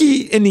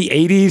 Ricky in the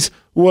 80s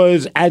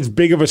was as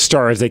big of a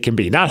star as they can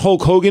be. Not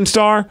Hulk Hogan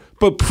star,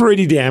 but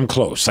pretty damn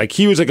close. Like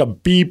he was like a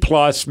B+,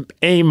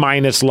 A-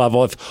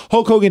 level. If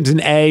Hulk Hogan's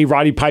an A,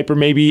 Roddy Piper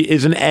maybe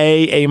is an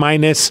A-.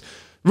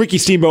 Ricky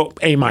Steamboat,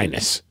 A-.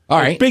 All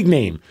right. Big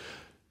name.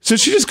 So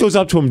she just goes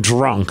up to him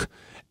drunk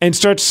and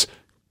starts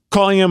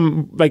calling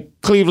him like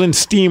Cleveland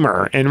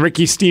Steamer and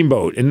Ricky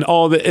Steamboat and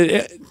all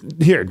the...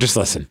 Here, just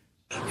listen.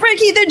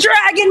 Ricky the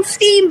Dragon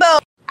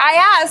Steamboat.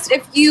 I asked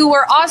if you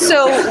were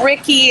also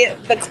Ricky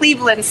the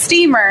Cleveland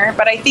Steamer,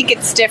 but I think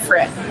it's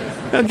different.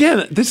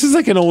 Again, this is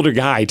like an older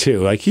guy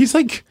too. Like he's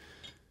like...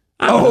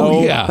 I don't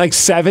know, yeah. Like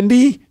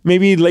 70,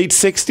 maybe late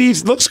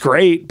 60s. Looks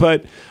great,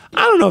 but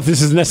I don't know if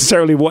this is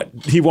necessarily what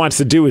he wants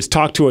to do is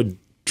talk to a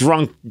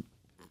drunk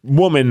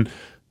woman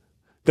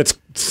that's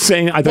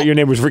saying, I thought your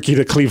name was Ricky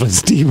the Cleveland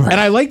Steamer. And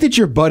I like that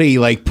your buddy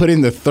like put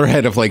in the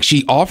thread of like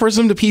she offers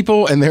them to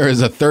people and there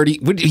is a 30,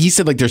 he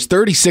said like there's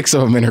 36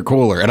 of them in her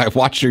cooler and I've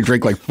watched her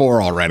drink like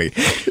 4 already.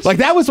 Like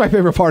that was my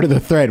favorite part of the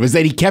thread was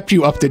that he kept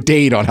you up to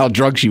date on how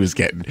drunk she was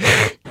getting.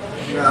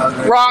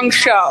 No, wrong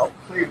show.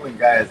 Cleveland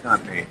guy is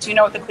not me. Do you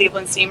know what the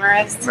Cleveland Steamer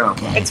is? No.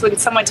 It's when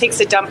someone takes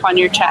a dump on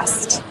your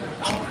chest.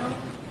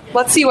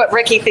 Let's see what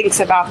Ricky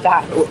thinks about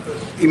that.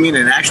 You mean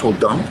an actual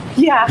dump?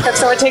 Yeah, if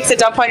someone takes a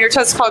dump on your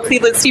chest, it's called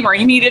Cleveland Steamer.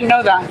 You didn't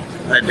know that.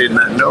 I did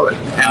not know it.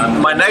 And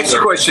my next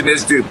question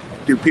is, do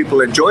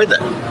people enjoy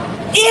that?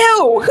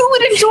 Ew, who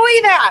would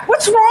enjoy that?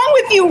 What's wrong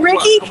with you,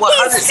 Ricky?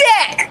 He's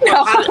sick.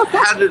 No.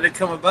 How did it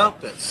come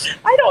about this?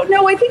 I don't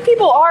know. I think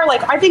people are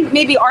like, I think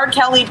maybe R.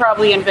 Kelly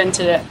probably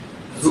invented it.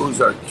 Who's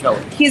R.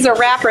 Kelly? He's a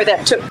rapper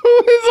that took...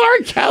 Who is R.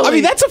 Kelly? I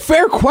mean, that's a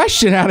fair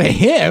question out of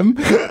him.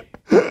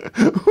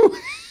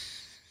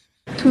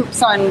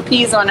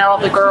 pees on all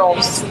the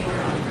girls.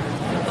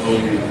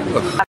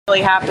 That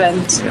really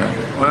happened.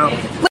 Yeah. Well,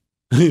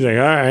 He's like,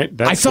 all right.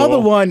 That's I saw the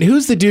one.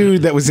 Who's the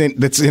dude that's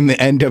in the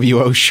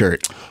NWO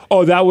shirt?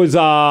 Oh, that was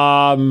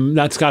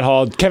not Scott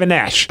Hall, Kevin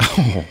Nash.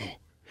 Oh.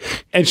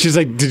 And she's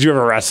like, did you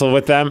ever wrestle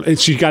with them? And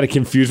she got it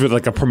confused with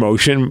like a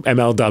promotion,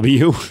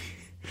 MLW.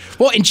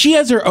 Well, and she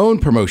has her own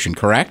promotion,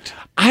 correct?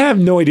 I have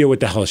no idea what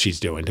the hell she's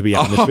doing, to be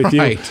honest with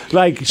you.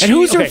 Like, and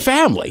who's her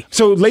family?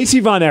 So Lacey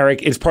Von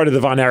Erich is part of the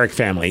Von Erich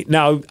family.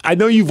 Now, I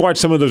know you've watched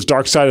some of those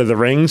Dark Side of the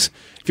Rings.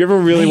 If you ever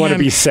really want to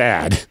be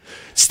sad.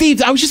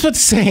 Steve, I was just about to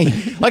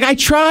say, like, I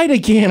tried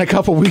again a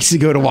couple weeks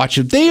ago to watch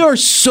them. They are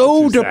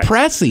so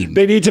depressing.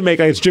 They need to make,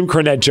 like as Jim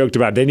Cornette joked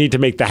about, they need to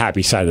make the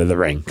happy side of the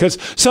ring. Because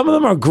some of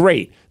them are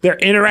great. They're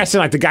interesting.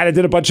 Like the guy that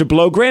did a bunch of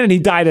blow, granted, he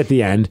died at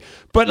the end.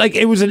 But, like,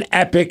 it was an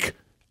epic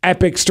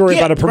story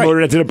about a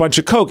promoter that did a bunch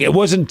of coke. It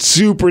wasn't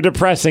super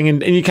depressing,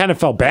 and you kind of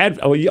felt bad.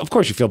 Well, of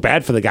course, you feel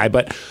bad for the guy,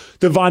 but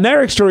the Von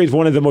Erich story is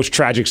one of the most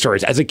tragic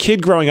stories. As a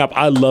kid growing up,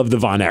 I loved the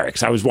Von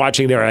Erichs. I was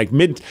watching their like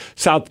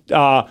Mid-South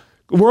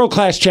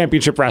World-Class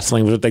Championship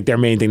Wrestling was like their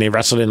main thing. They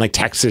wrestled in like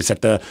Texas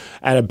at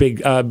a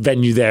big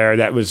venue there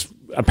that was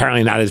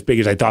apparently not as big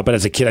as I thought, but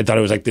as a kid, I thought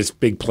it was like this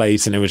big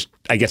place, and it was,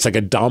 I guess, like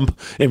a dump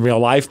in real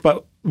life,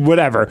 but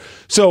whatever.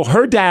 So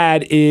her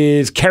dad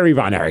is Kerry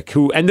Von Erich,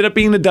 who ended up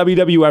being the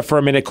WWF for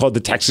a minute, called the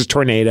Texas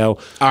Tornado.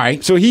 All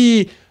right. So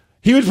he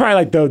was probably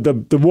like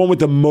the one with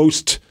the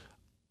most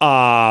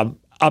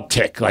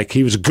uptick. Like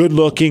he was good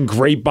looking,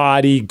 great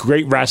body,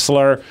 great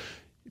wrestler.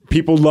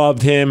 People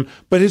loved him,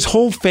 but his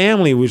whole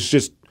family was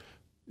just,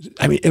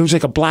 I mean, it was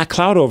like a black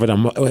cloud over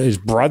them. His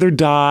brother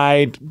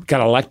died,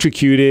 got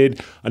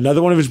electrocuted.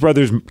 Another one of his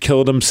brothers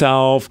killed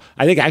himself.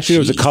 I think actually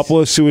there was a couple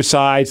of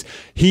suicides.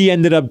 He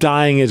ended up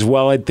dying as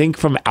well, I think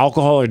from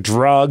alcohol or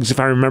drugs, if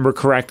I remember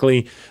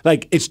correctly.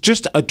 Like, it's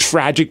just a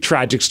tragic,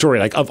 tragic story.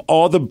 Like, of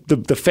all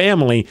the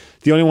family,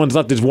 the only ones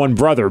left is one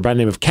brother by the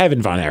name of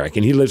Kevin Von Erich,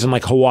 and he lives in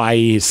like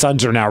Hawaii. His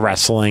sons are now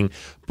wrestling,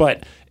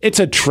 but it's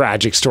a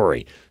tragic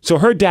story. So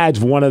her dad's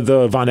one of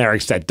the Von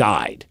Erichs that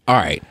died. All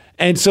right.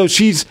 And so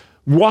she's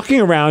walking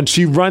around,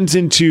 she runs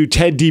into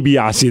Ted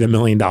DiBiase, the $1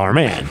 Million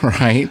Man,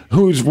 right?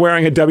 Who's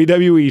wearing a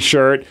WWE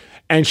shirt,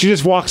 and she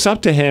just walks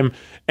up to him,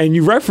 and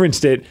you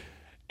referenced it.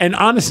 And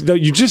honestly, though,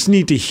 you just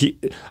need to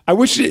I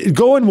wish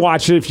go and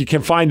watch it if you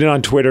can find it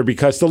on Twitter,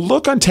 because the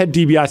look on Ted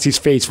DiBiase's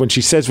face when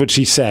she says what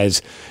she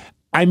says,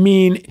 I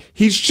mean,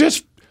 he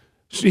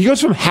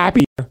goes from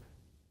happy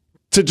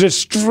to just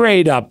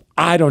straight up,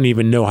 I don't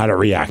even know how to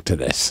react to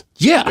this.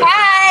 Yeah.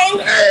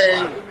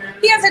 Hey.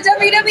 He has a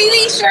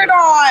WWE shirt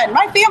on.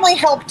 My family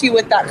helped you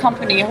with that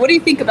company. What do you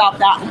think about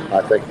that?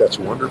 I think that's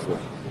wonderful.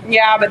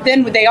 Yeah, but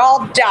then they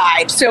all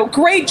died. So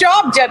great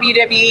job,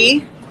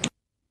 WWE.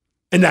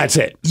 And that's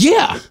it.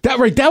 Yeah, that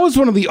was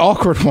one of the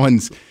awkward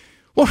ones.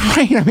 Well,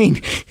 right, I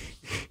mean,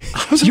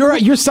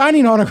 you're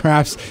signing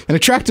autographs, an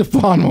attractive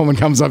blonde woman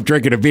comes up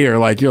drinking a beer,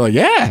 like, you're like,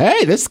 yeah,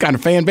 hey, this is the kind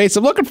of fan base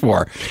I'm looking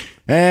for.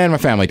 And my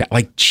family died.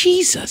 Like,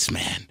 Jesus,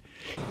 man.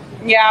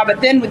 Yeah, but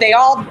then they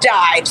all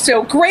died.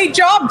 So great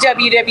job,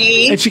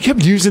 WWE. And she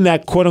kept using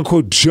that quote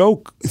unquote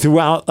joke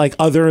throughout like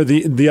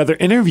the other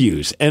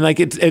interviews. And like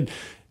it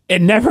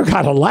never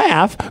got a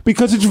laugh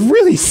because it's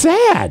really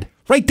sad.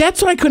 Right,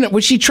 that's what I couldn't.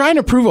 Was she trying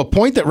to prove a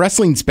point that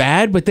wrestling's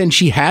bad, but then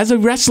she has a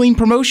wrestling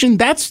promotion?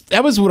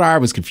 That was what I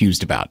was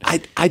confused about.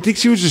 I think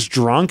she was just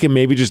drunk and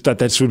maybe just thought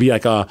this would be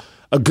like a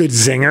good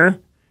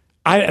zinger.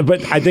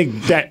 But I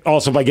think that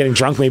also by getting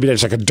drunk, maybe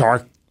there's like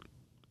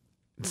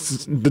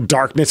the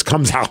darkness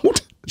comes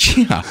out.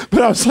 Yeah.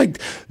 But I was like,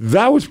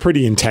 that was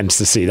pretty intense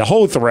to see. The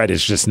whole thread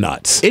is just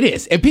nuts. It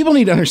is. And people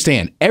need to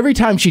understand, every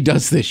time she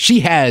does this, she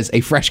has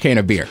a fresh can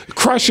of beer.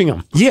 Crushing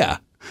them. Yeah.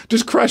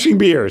 Just crushing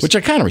beers. Which I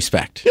kind of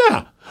respect.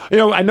 Yeah. You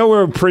know, I know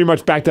we're pretty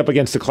much backed up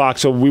against the clock,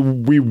 so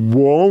we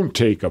won't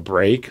take a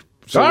break.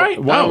 So all right.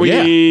 Why don't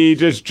we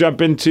just jump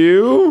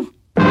into...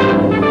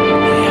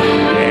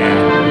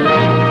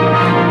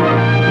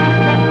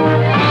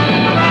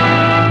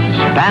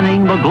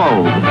 Spanning the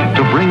globe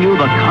to bring you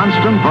the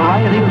constant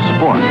variety of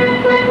sport,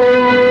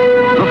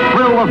 the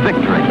thrill of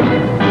victory,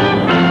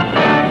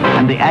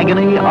 and the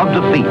agony of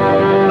defeat.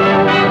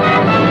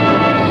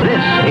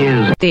 This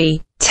is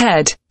The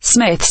Ted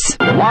Smith's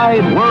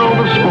Wide World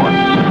of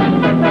Sports.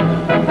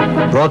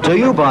 Brought to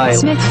you by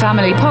Smith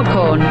Family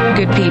Popcorn.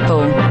 Good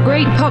people,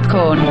 great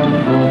popcorn.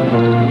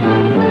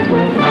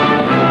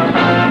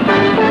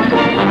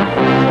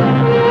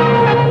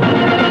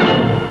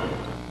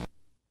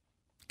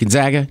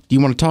 Gonzaga, do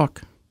you want to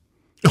talk?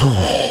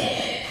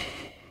 Oh.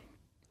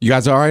 You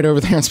guys all right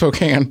over there in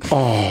Spokane?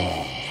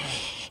 Oh.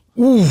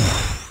 Ooh,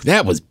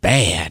 that was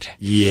bad.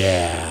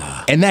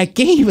 Yeah. And that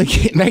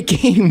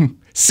game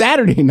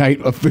Saturday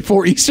night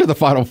before Easter, the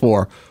Final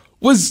Four,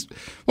 was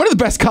one of the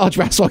best college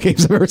basketball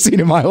games I've ever seen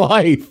in my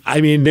life.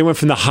 I mean, they went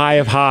from the high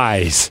of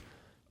highs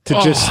to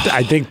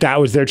I think that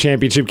was their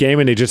championship game,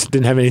 and they just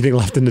didn't have anything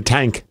left in the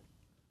tank.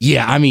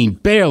 Yeah, I mean,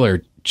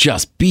 Baylor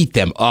just beat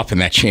them up in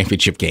that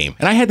championship game.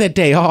 And I had that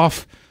day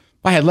off.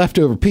 I had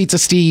leftover pizza,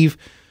 Steve.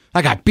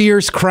 I got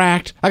beers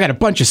cracked. I got a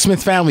bunch of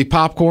Smith Family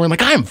popcorn.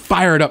 Like, I am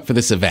fired up for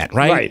this event,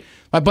 right? Right.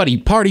 My buddy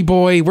Party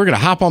Boy, we're going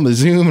to hop on the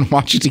Zoom and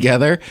watch it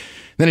together.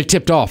 Then it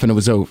tipped off and it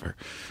was over.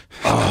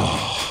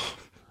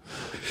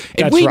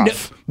 That's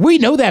rough. We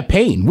know that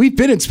pain. We've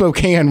been in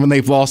Spokane when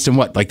they've lost in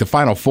what, like the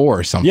Final Four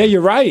or something. Yeah,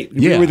 you're right.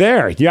 Yeah. We were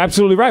there. You're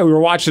absolutely right. We were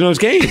watching those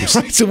games.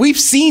 Right, so we've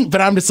seen,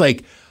 but I'm just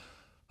like,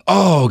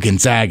 oh,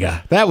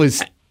 Gonzaga. That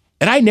was,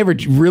 and I never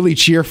really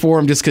cheer for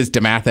him just because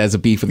DeMatha has a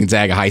beef with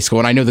Gonzaga High School,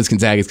 and I know this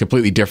Gonzaga is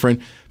completely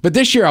different. But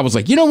this year I was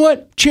like, you know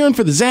what? Cheering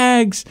for the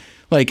Zags.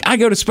 Like, I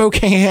go to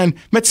Spokane,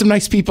 met some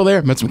nice people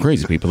there, met some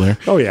crazy people there.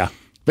 Oh, yeah.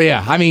 But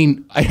yeah, I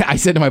mean, I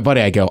said to my buddy,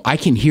 I go, I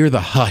can hear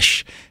the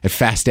hush at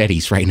Fast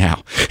Eddie's right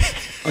now.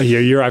 Oh,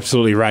 you're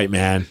absolutely right,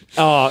 man.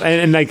 Oh,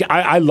 and like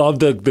I love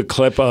the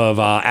clip of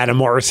Adam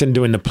Morrison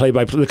doing the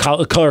play-by-play,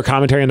 the color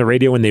commentary on the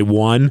radio when they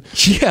won.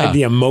 Yeah, and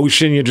the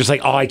emotion. You're just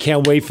like, oh, I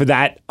can't wait for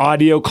that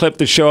audio clip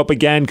to show up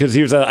again because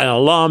he was an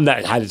alum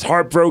that had his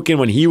heart broken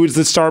when he was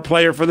the star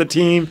player for the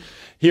team.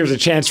 Here's a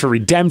chance for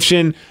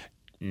redemption.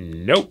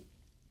 Nope.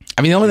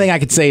 I mean, the only thing I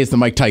could say is the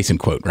Mike Tyson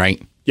quote, right?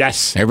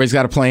 Yes. Everybody's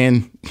got a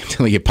plan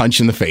until they get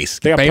punched in the face.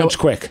 They got punched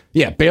quick.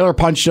 Yeah, Baylor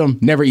punched them,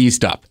 never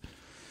eased up.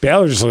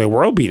 Baylor just like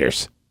world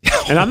beaters.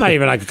 And I'm not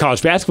even like a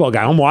college basketball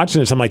guy. I'm watching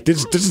this. I'm like,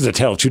 this is a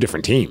tale of two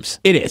different teams.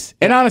 It is.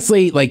 And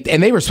honestly, like,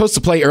 and they were supposed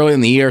to play early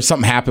in the year.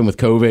 Something happened with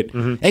COVID.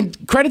 Mm-hmm.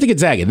 And credit to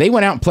Gonzaga. They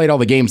went out and played all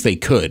the games they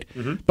could.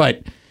 Mm-hmm.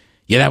 But,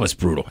 yeah, that was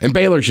brutal. And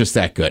Baylor's just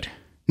that good.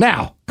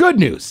 Now, good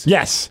news.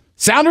 Yes.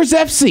 Sounders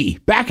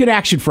FC, back in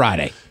action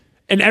Friday.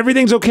 And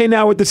everything's okay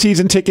now with the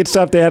season ticket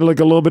stuff. They had like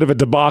a little bit of a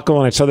debacle,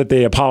 and I saw that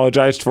they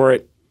apologized for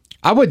it.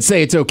 I wouldn't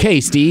say it's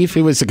okay, Steve.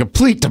 It was a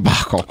complete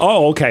debacle.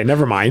 Oh, okay.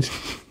 Never mind.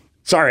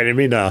 Sorry, I didn't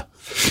mean to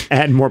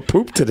add more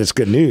poop to this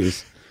good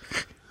news.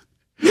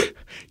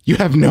 You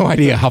have no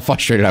idea how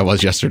frustrated I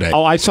was yesterday.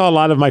 Oh, I saw a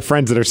lot of my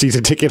friends that are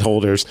season ticket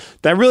holders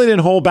that really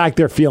didn't hold back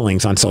their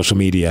feelings on social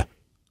media.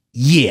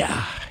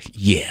 Yeah.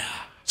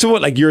 So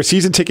what, like you're a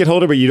season ticket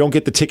holder, but you don't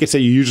get the tickets that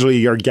you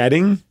usually are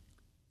getting?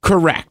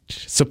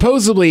 Correct.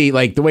 Supposedly,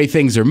 like the way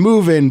things are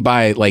moving,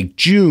 by like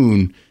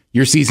June,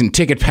 your season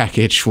ticket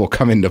package will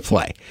come into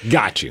play.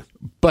 Got you.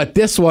 But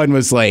this one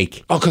was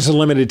like... Oh, because of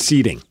limited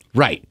seating.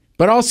 Right.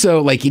 But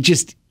also, like, it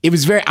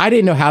was very... I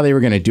didn't know how they were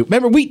going to do...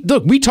 Remember,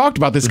 we talked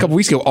about this a couple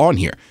weeks ago on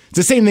here. It's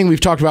the same thing we've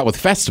talked about with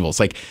festivals.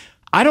 Like,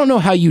 I don't know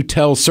how you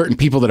tell certain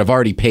people that have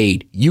already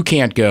paid, you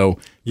can't go,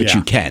 but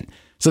you can.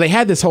 So they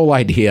had this whole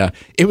idea.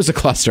 It was a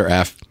cluster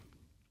F.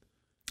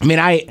 I mean,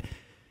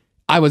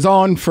 I was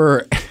on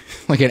for...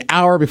 like an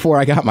hour before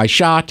I got my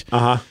shot,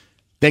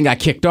 then got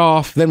kicked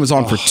off, then was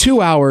on for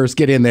 2 hours,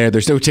 get in there,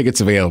 there's no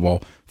tickets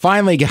available.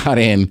 Finally got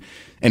in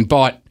and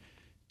bought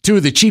two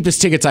of the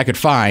cheapest tickets I could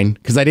find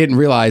because I didn't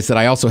realize that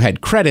I also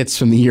had credits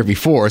from the year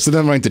before. So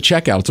then I went to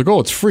checkout. It's like, oh,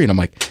 it's free. And I'm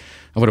like,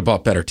 I would have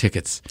bought better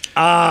tickets.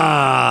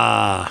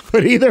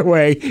 But either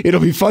way,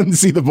 it'll be fun to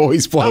see the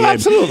boys play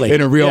absolutely.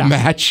 In a real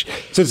match.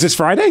 So it's this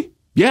Friday?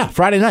 Yeah,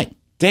 Friday night.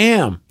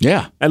 Damn.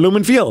 Yeah. At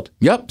Lumen Field?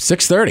 Yep,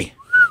 6:30.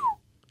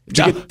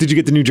 Did you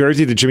get the new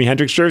jersey, the Jimi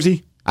Hendrix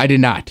jersey? I did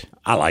not.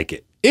 I like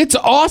it. It's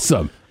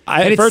awesome.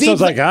 At first I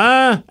was like,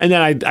 and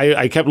then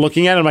I kept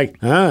looking at it. I'm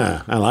like,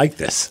 I like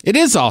this. It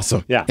is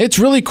awesome. Yeah. It's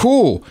really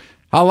cool.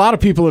 A lot of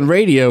people in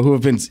radio who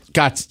have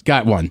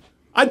got one.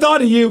 I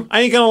thought of you.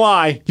 I ain't going to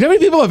lie. You know how many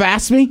people have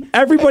asked me?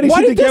 Everybody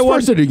why said did to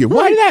get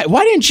one.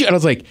 Why didn't you? And I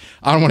was like,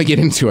 I don't want to get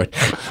into it.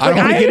 I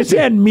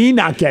understand me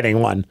not getting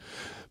one.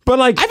 But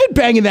like, I've been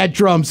banging that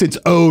drum since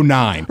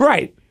 2009.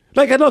 Right.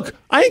 Like, look,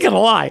 I ain't going to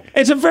lie.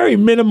 It's a very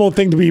minimal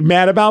thing to be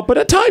mad about, but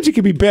at times it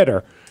can be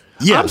bitter.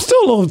 Yeah. I'm still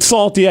a little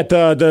salty at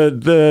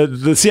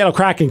the Seattle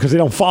Kraken because they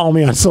don't follow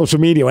me on social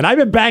media. And I've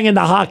been banging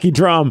the hockey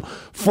drum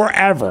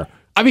forever.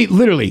 I mean,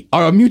 literally,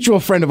 a mutual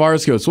friend of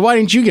ours goes, well, why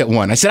didn't you get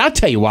one? I said, I'll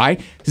tell you why.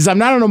 Because I'm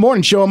not on a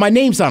morning show and my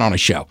name's not on a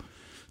show.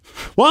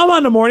 Well, I'm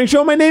on the morning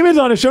show. My name is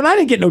on a show and I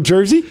didn't get no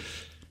jersey.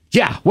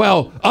 Yeah,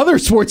 well, other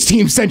sports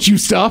teams sent you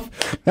stuff.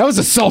 That was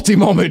a salty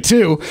moment,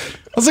 too.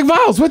 I was like,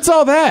 Miles, what's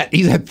all that?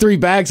 He had 3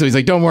 bags, so he's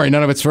like, don't worry,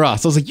 none of it's for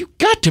us. I was like, you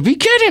got to be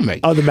kidding me.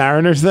 Oh, the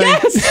Mariners thing?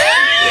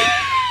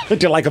 Yes.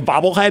 Did you like a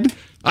bobblehead?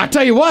 I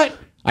tell you what,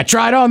 I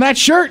tried on that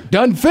shirt.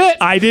 Doesn't fit.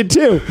 I did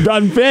too.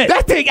 Doesn't fit.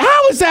 That thing,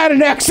 how is that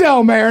an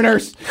XL,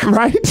 Mariners?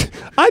 Right?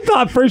 I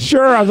thought for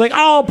sure. I was like, oh,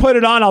 I'll put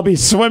it on. I'll be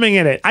swimming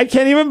in it. I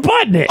can't even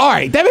button it. All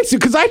right. That makes it,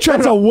 because I tried.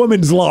 That's a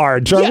woman's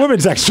large or a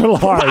women's extra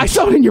large. I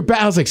saw it in your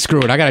bag. I was like, screw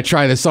it. I got to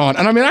try this on.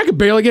 And I mean, I could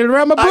barely get it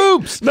around my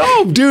boobs.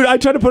 No, dude. I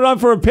tried to put it on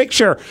for a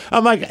picture.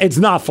 I'm like, it's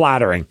not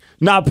flattering.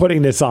 Not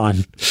putting this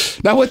on.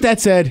 Now, with that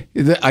said,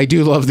 I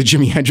do love the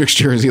Jimi Hendrix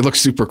jersey. It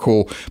looks super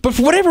cool. But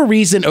for whatever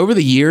reason, over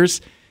the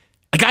years,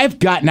 like, I've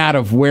gotten out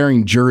of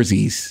wearing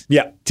jerseys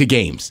to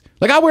games.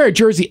 Like, I wear a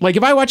jersey. Like,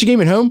 if I watch a game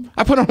at home,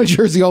 I put on a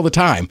jersey all the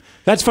time.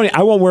 That's funny.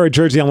 I won't wear a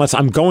jersey unless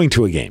I'm going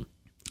to a game.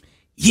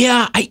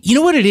 Yeah. You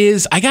know what it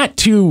is? I got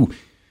too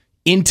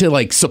into,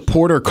 like,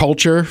 supporter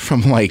culture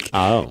from, like,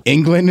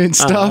 England and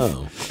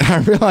stuff. I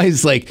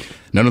realized, like,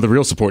 none of the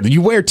real support.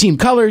 You wear team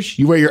colors.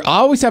 You wear your... I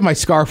always have my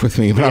scarf with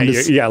me. But I'm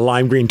just, you got a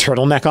lime green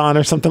turtleneck on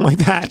or something like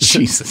that.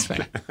 Jesus,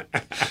 man.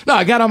 No,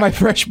 I got on my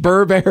fresh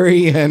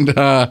Burberry and...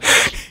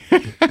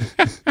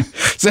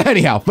 So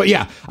anyhow, but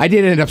yeah, I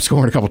did end up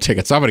scoring a couple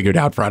tickets. So I'm going to go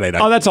down Friday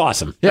night. Oh, that's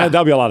awesome. Yeah,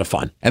 that'll be a lot of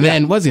fun. And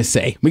then, what was I going to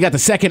say? We got the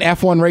second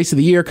F1 race of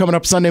the year coming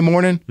up Sunday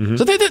morning.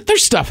 So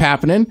there's stuff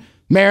happening.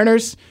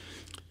 Mariners,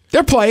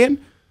 they're playing.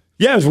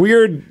 Yeah, it was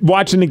weird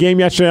watching the game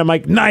yesterday. I'm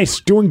like, nice,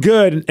 doing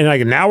good. And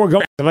like, now we're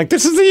going. I'm like,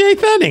 this is the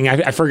 8th inning.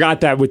 I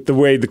forgot that with the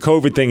way the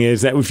COVID thing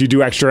is, that if you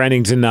do extra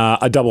innings in a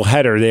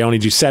doubleheader, they only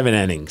do 7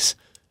 innings.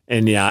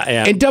 And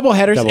in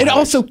doubleheaders. And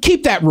also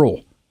keep that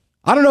rule.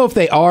 I don't know if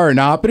they are or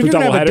not, but if you're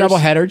going to have a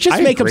doubleheader,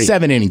 just make them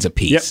 7 innings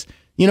apiece. Yep.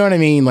 You know what I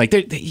mean? Like,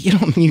 you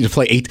don't need to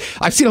play 8.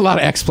 I've seen a lot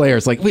of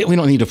ex-players like, we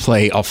don't need to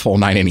play a full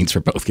 9 innings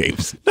for both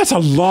games. That's a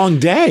long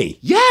day.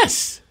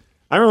 Yes.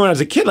 I remember when I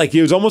was a kid, like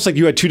it was almost like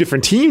you had 2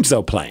 different teams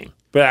though playing.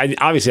 But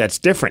obviously that's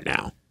different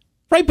now.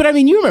 Right, but I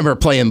mean, you remember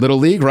playing Little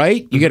League,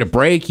 right? You get a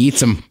break, you eat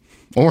some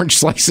orange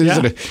slices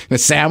and a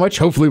sandwich,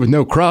 hopefully with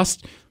no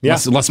crust. Yeah.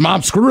 Unless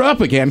mom screwed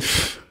up again.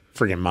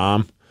 Friggin'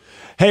 mom.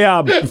 Hey,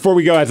 before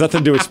we go, it has nothing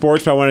to do with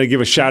sports, but I wanted to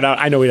give a shout out.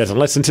 I know he doesn't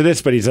listen to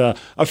this, but he's a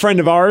friend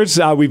of ours.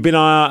 We've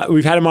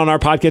had him on our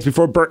podcast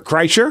before, Bert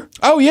Kreischer.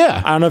 Oh,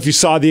 yeah. I don't know if you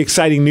saw the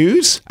exciting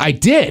news. I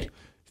did.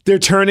 They're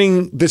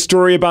turning the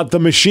story about the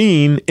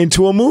machine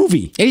into a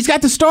movie. And he's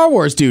got the Star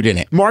Wars dude in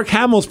it. Mark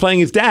Hamill's playing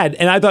his dad.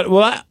 And I thought,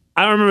 well,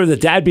 I don't remember the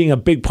dad being a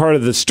big part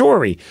of the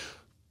story.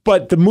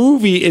 But the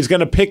movie is going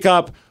to pick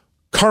up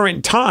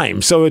current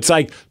time. So it's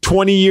like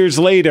 20 years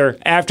later,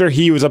 after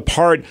he was a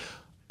part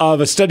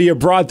of a study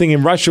abroad thing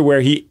in Russia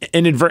where he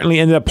inadvertently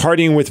ended up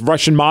partying with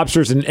Russian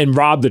mobsters and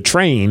robbed the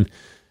train.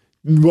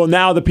 Well,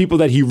 now the people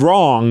that he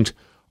wronged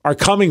are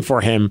coming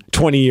for him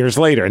 20 years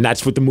later. And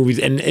that's what the movie's,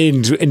 and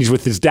he's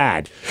with his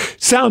dad.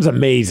 Sounds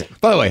amazing.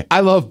 By the way,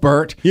 I love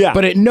Bert. Yeah.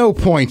 But at no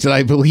point did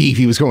I believe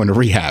he was going to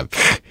rehab.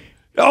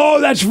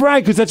 Oh, that's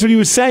right, because that's what he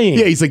was saying.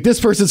 Yeah, he's like,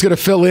 this person's going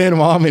to fill in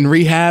while I'm in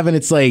rehab. And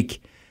it's like,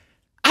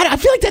 I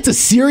feel like that's a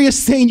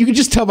serious thing. You can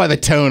just tell by the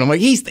tone. I'm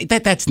like,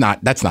 that's not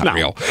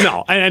real.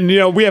 No,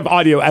 and we have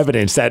audio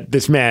evidence that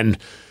this man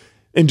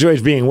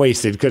enjoys being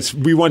wasted because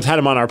we once had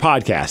him on our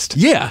podcast.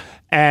 Yeah.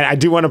 And I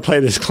do want to play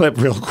this clip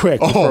real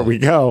quick before we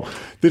go.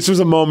 This was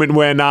a moment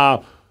when,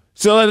 it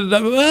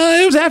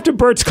was after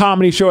Bert's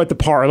comedy show at the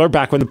Parlor,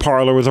 back when the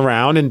Parlor was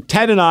around, and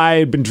Ted and I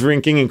had been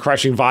drinking and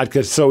crushing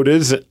vodka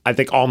sodas, I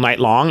think all night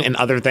long, and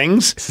other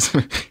things.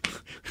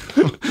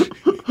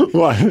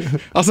 What? I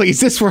was like, is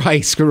this where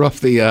I screw up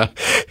the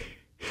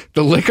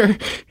liquor?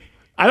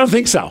 I don't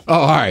think so. Oh,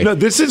 all right. No,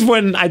 this is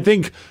when I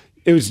think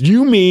it was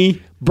you,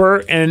 me,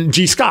 Bert, and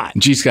G. Scott.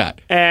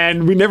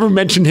 And we never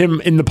mentioned him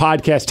in the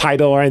podcast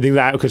title or anything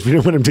like that because we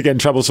didn't want him to get in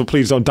trouble, so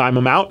please don't dime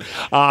him out.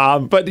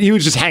 But he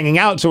was just hanging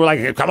out, so we're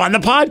like, come on the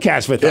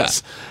podcast with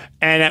us.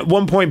 And at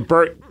one point,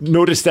 Bert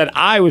noticed that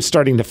I was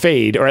starting to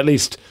fade, or at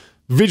least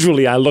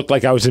visually, I looked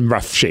like I was in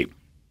rough shape.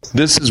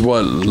 This is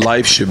what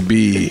life should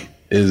be,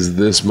 is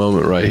this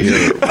moment right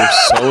here. We're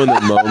so in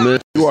the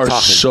moment. You are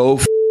so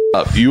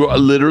up. You are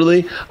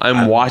literally,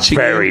 I'm watching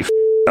you.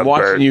 I'm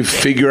watching you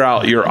figure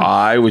out your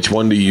eye, which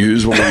one to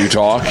use when you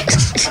talk.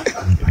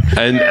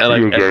 and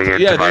like, you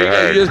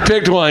just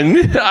picked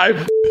one.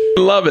 I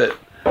love it.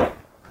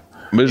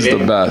 This is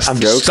the best.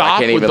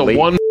 Stop with the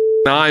one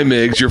eye,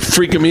 Migs. You're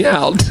freaking me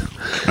out.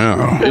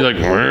 Oh. You're like,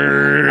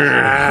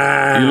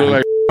 you look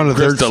like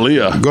Chris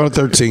D'Elia. Go to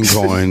 13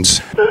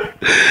 coins.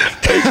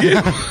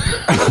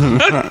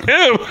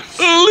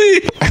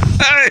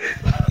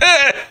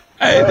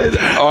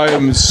 I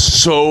am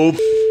so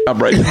up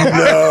right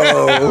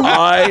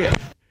now.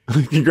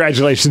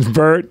 Congratulations,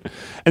 Bert.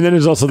 And then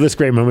there's also this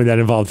great moment that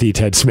involved the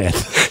Ted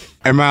Smith.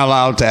 Am I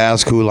allowed to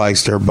ask who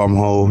likes their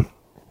bumhole?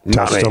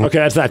 Okay,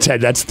 that's not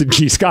Ted. That's the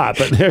G. Scott.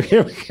 But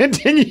here we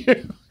continue.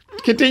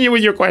 Continue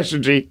with your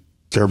question, G.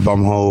 Their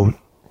bumhole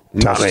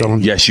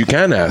touchstone? Yes, you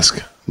can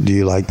ask. Do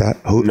you like that?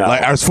 Who? No.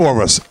 There's 4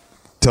 of us.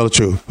 Tell the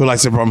truth. Who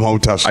likes their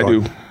bumhole touchstone? I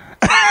do.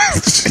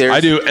 I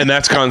do, and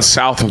that's gone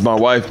south with my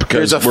wife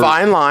because there's a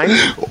fine line.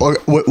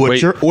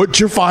 What's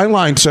your fine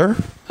line, sir?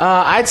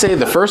 I'd say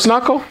the first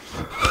knuckle.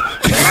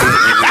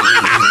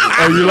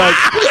 Oh,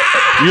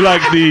 you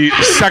like the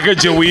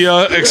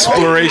Sacagawea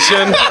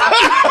exploration?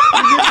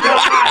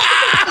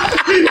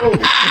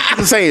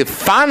 To say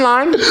fine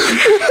line.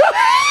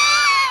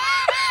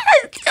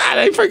 God,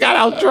 I forgot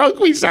how drunk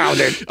we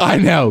sounded. I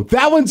know.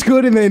 That one's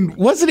good. And then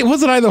wasn't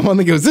I the one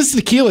that goes, this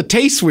tequila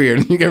tastes weird?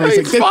 And you guys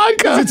it's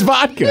vodka. It's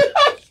vodka.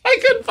 I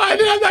couldn't find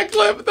it on that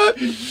clip.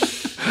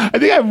 I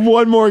think I have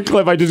one more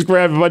clip. I just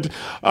grabbed a bunch.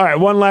 All right,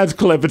 one last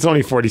clip. It's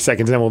only 40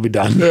 seconds, and then we'll be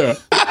done. Yeah.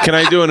 Can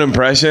I do an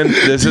impression?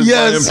 This is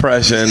my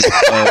impression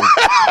of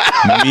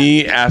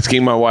me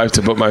asking my wife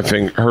to put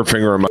her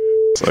finger in my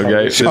ass.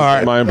 Okay? This is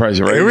my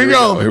impression. Right? Here we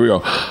go. Here we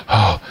go.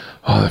 Oh,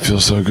 that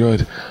feels so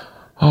good.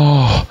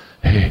 Oh,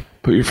 hey,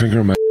 put your finger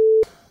in my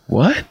ass.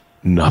 What?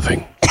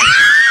 Nothing.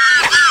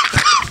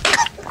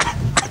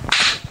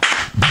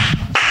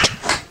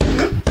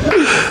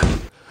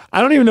 I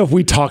don't even know if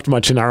we talked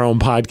much in our own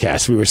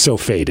podcast. We were so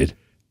faded.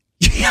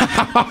 Yeah,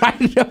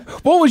 I know.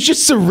 Well, it was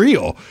just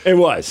surreal. It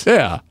was.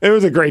 Yeah. It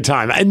was a great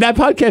time. And that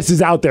podcast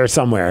is out there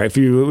somewhere. If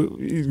you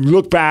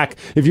look back,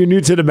 if you're new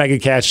to the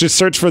MegaCast, just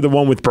search for the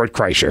one with Bert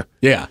Kreischer.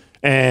 Yeah.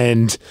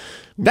 And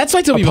That's why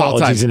I tell people all the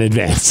time. Apologies in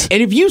advance.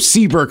 And if you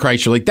see Bert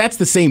Kreischer, like that's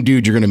the same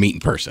dude you're going to meet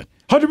in person.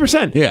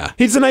 100%. Yeah.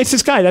 He's the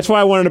nicest guy. That's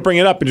why I wanted to bring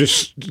it up and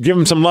just give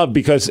him some love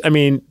because, I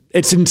mean,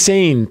 it's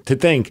insane to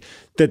think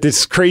that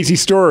this crazy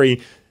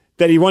story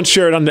that he once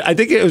shared on, I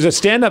think it was a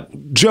stand-up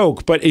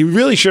joke, but he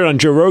really shared on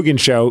Joe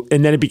Rogan's show,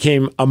 and then it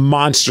became a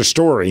monster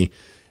story,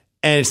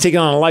 and it's taken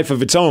on a life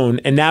of its own,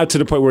 and now to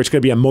the point where it's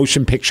going to be a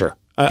motion picture,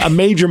 a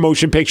major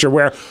motion picture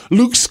where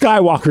Luke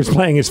Skywalker is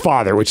playing his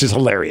father, which is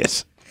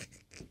hilarious.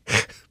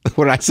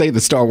 What did I say?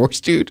 The Star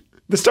Wars dude?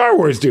 The Star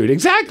Wars dude,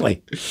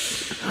 exactly.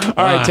 All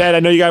right, Ted, I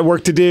know you got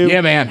work to do.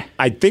 Yeah, man.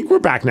 I think we're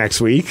back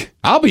next week.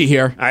 I'll be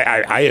here.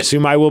 I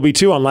assume I will be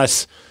too,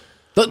 unless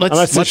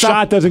the shot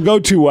not, doesn't go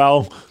too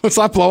well. Let's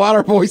not blow out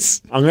our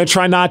voice. I'm going to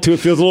try not to. It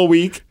feels a little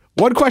weak.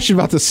 One question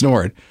about the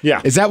snoring.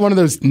 Yeah. Is that one of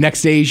those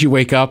next days you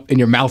wake up and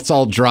your mouth's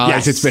all dry?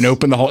 Yes. It's been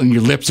open the whole and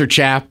your lips are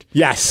chapped?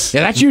 Yes.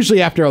 Yeah, that's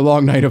usually after a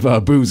long night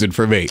of boozing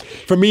for me.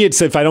 For me,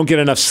 it's if I don't get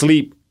enough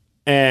sleep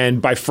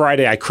and by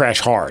Friday I crash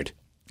hard.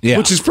 Yeah.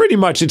 Which is pretty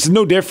much, it's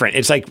no different.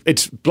 It's like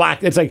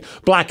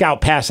blackout,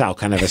 pass out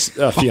kind of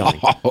a feeling.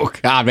 Oh,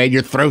 God, man.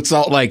 Your throat's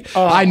all like,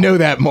 I know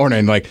that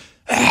morning. Like,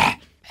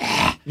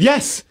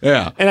 yes.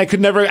 Yeah. And I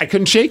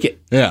couldn't shake it.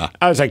 Yeah.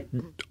 I was like,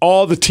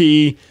 all the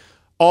tea,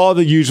 all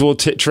the usual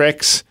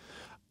tricks,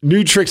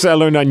 new tricks that I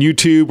learned on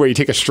YouTube where you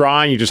take a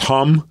straw and you just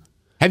hum.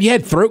 Have you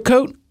had throat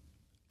coat?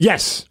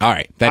 Yes. All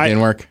right. That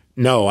didn't work?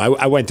 No,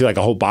 I went through like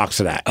a whole box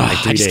of that. In like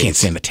 3 I just days. can't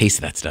stand the taste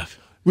of that stuff.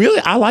 Really?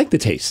 I like the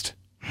taste.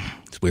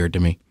 It's weird to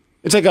me.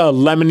 It's like a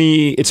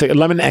lemony, it's like a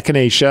lemon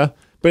echinacea,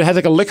 but it has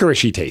like a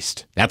licoricey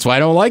taste. That's why I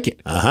don't like it.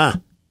 Uh-huh.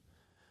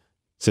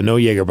 So no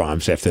Jaeger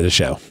bombs after the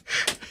show.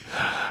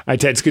 All right,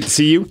 Ted, it's good to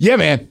see you. Yeah,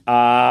 man.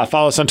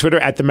 Follow us on Twitter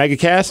at the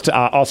MegaCast.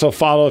 Also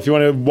follow, if you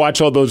want to watch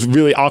all those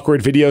really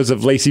awkward videos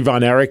of Lacey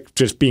Von Erich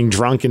just being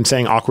drunk and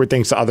saying awkward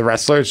things to other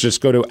wrestlers,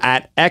 just go to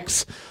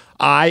 @X.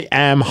 I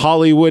am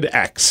Hollywood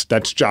X.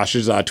 That's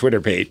Josh's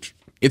Twitter page.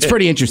 It's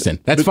pretty interesting.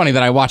 That's funny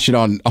that I watched it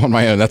on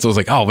my own. That's what I was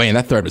like, oh, man,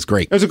 that thread was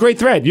great. It was a great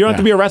thread. You don't have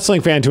to be a wrestling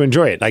fan to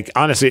enjoy it. Like,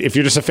 honestly, if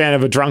you're just a fan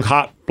of a drunk,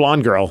 hot,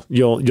 blonde girl,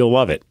 you'll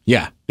love it.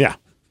 Yeah. Yeah.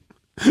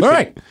 All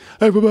right.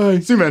 Hey, bye-bye.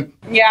 See you, man.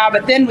 Yeah,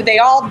 but then they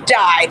all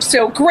died.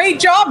 So great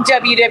job,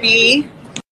 WWE.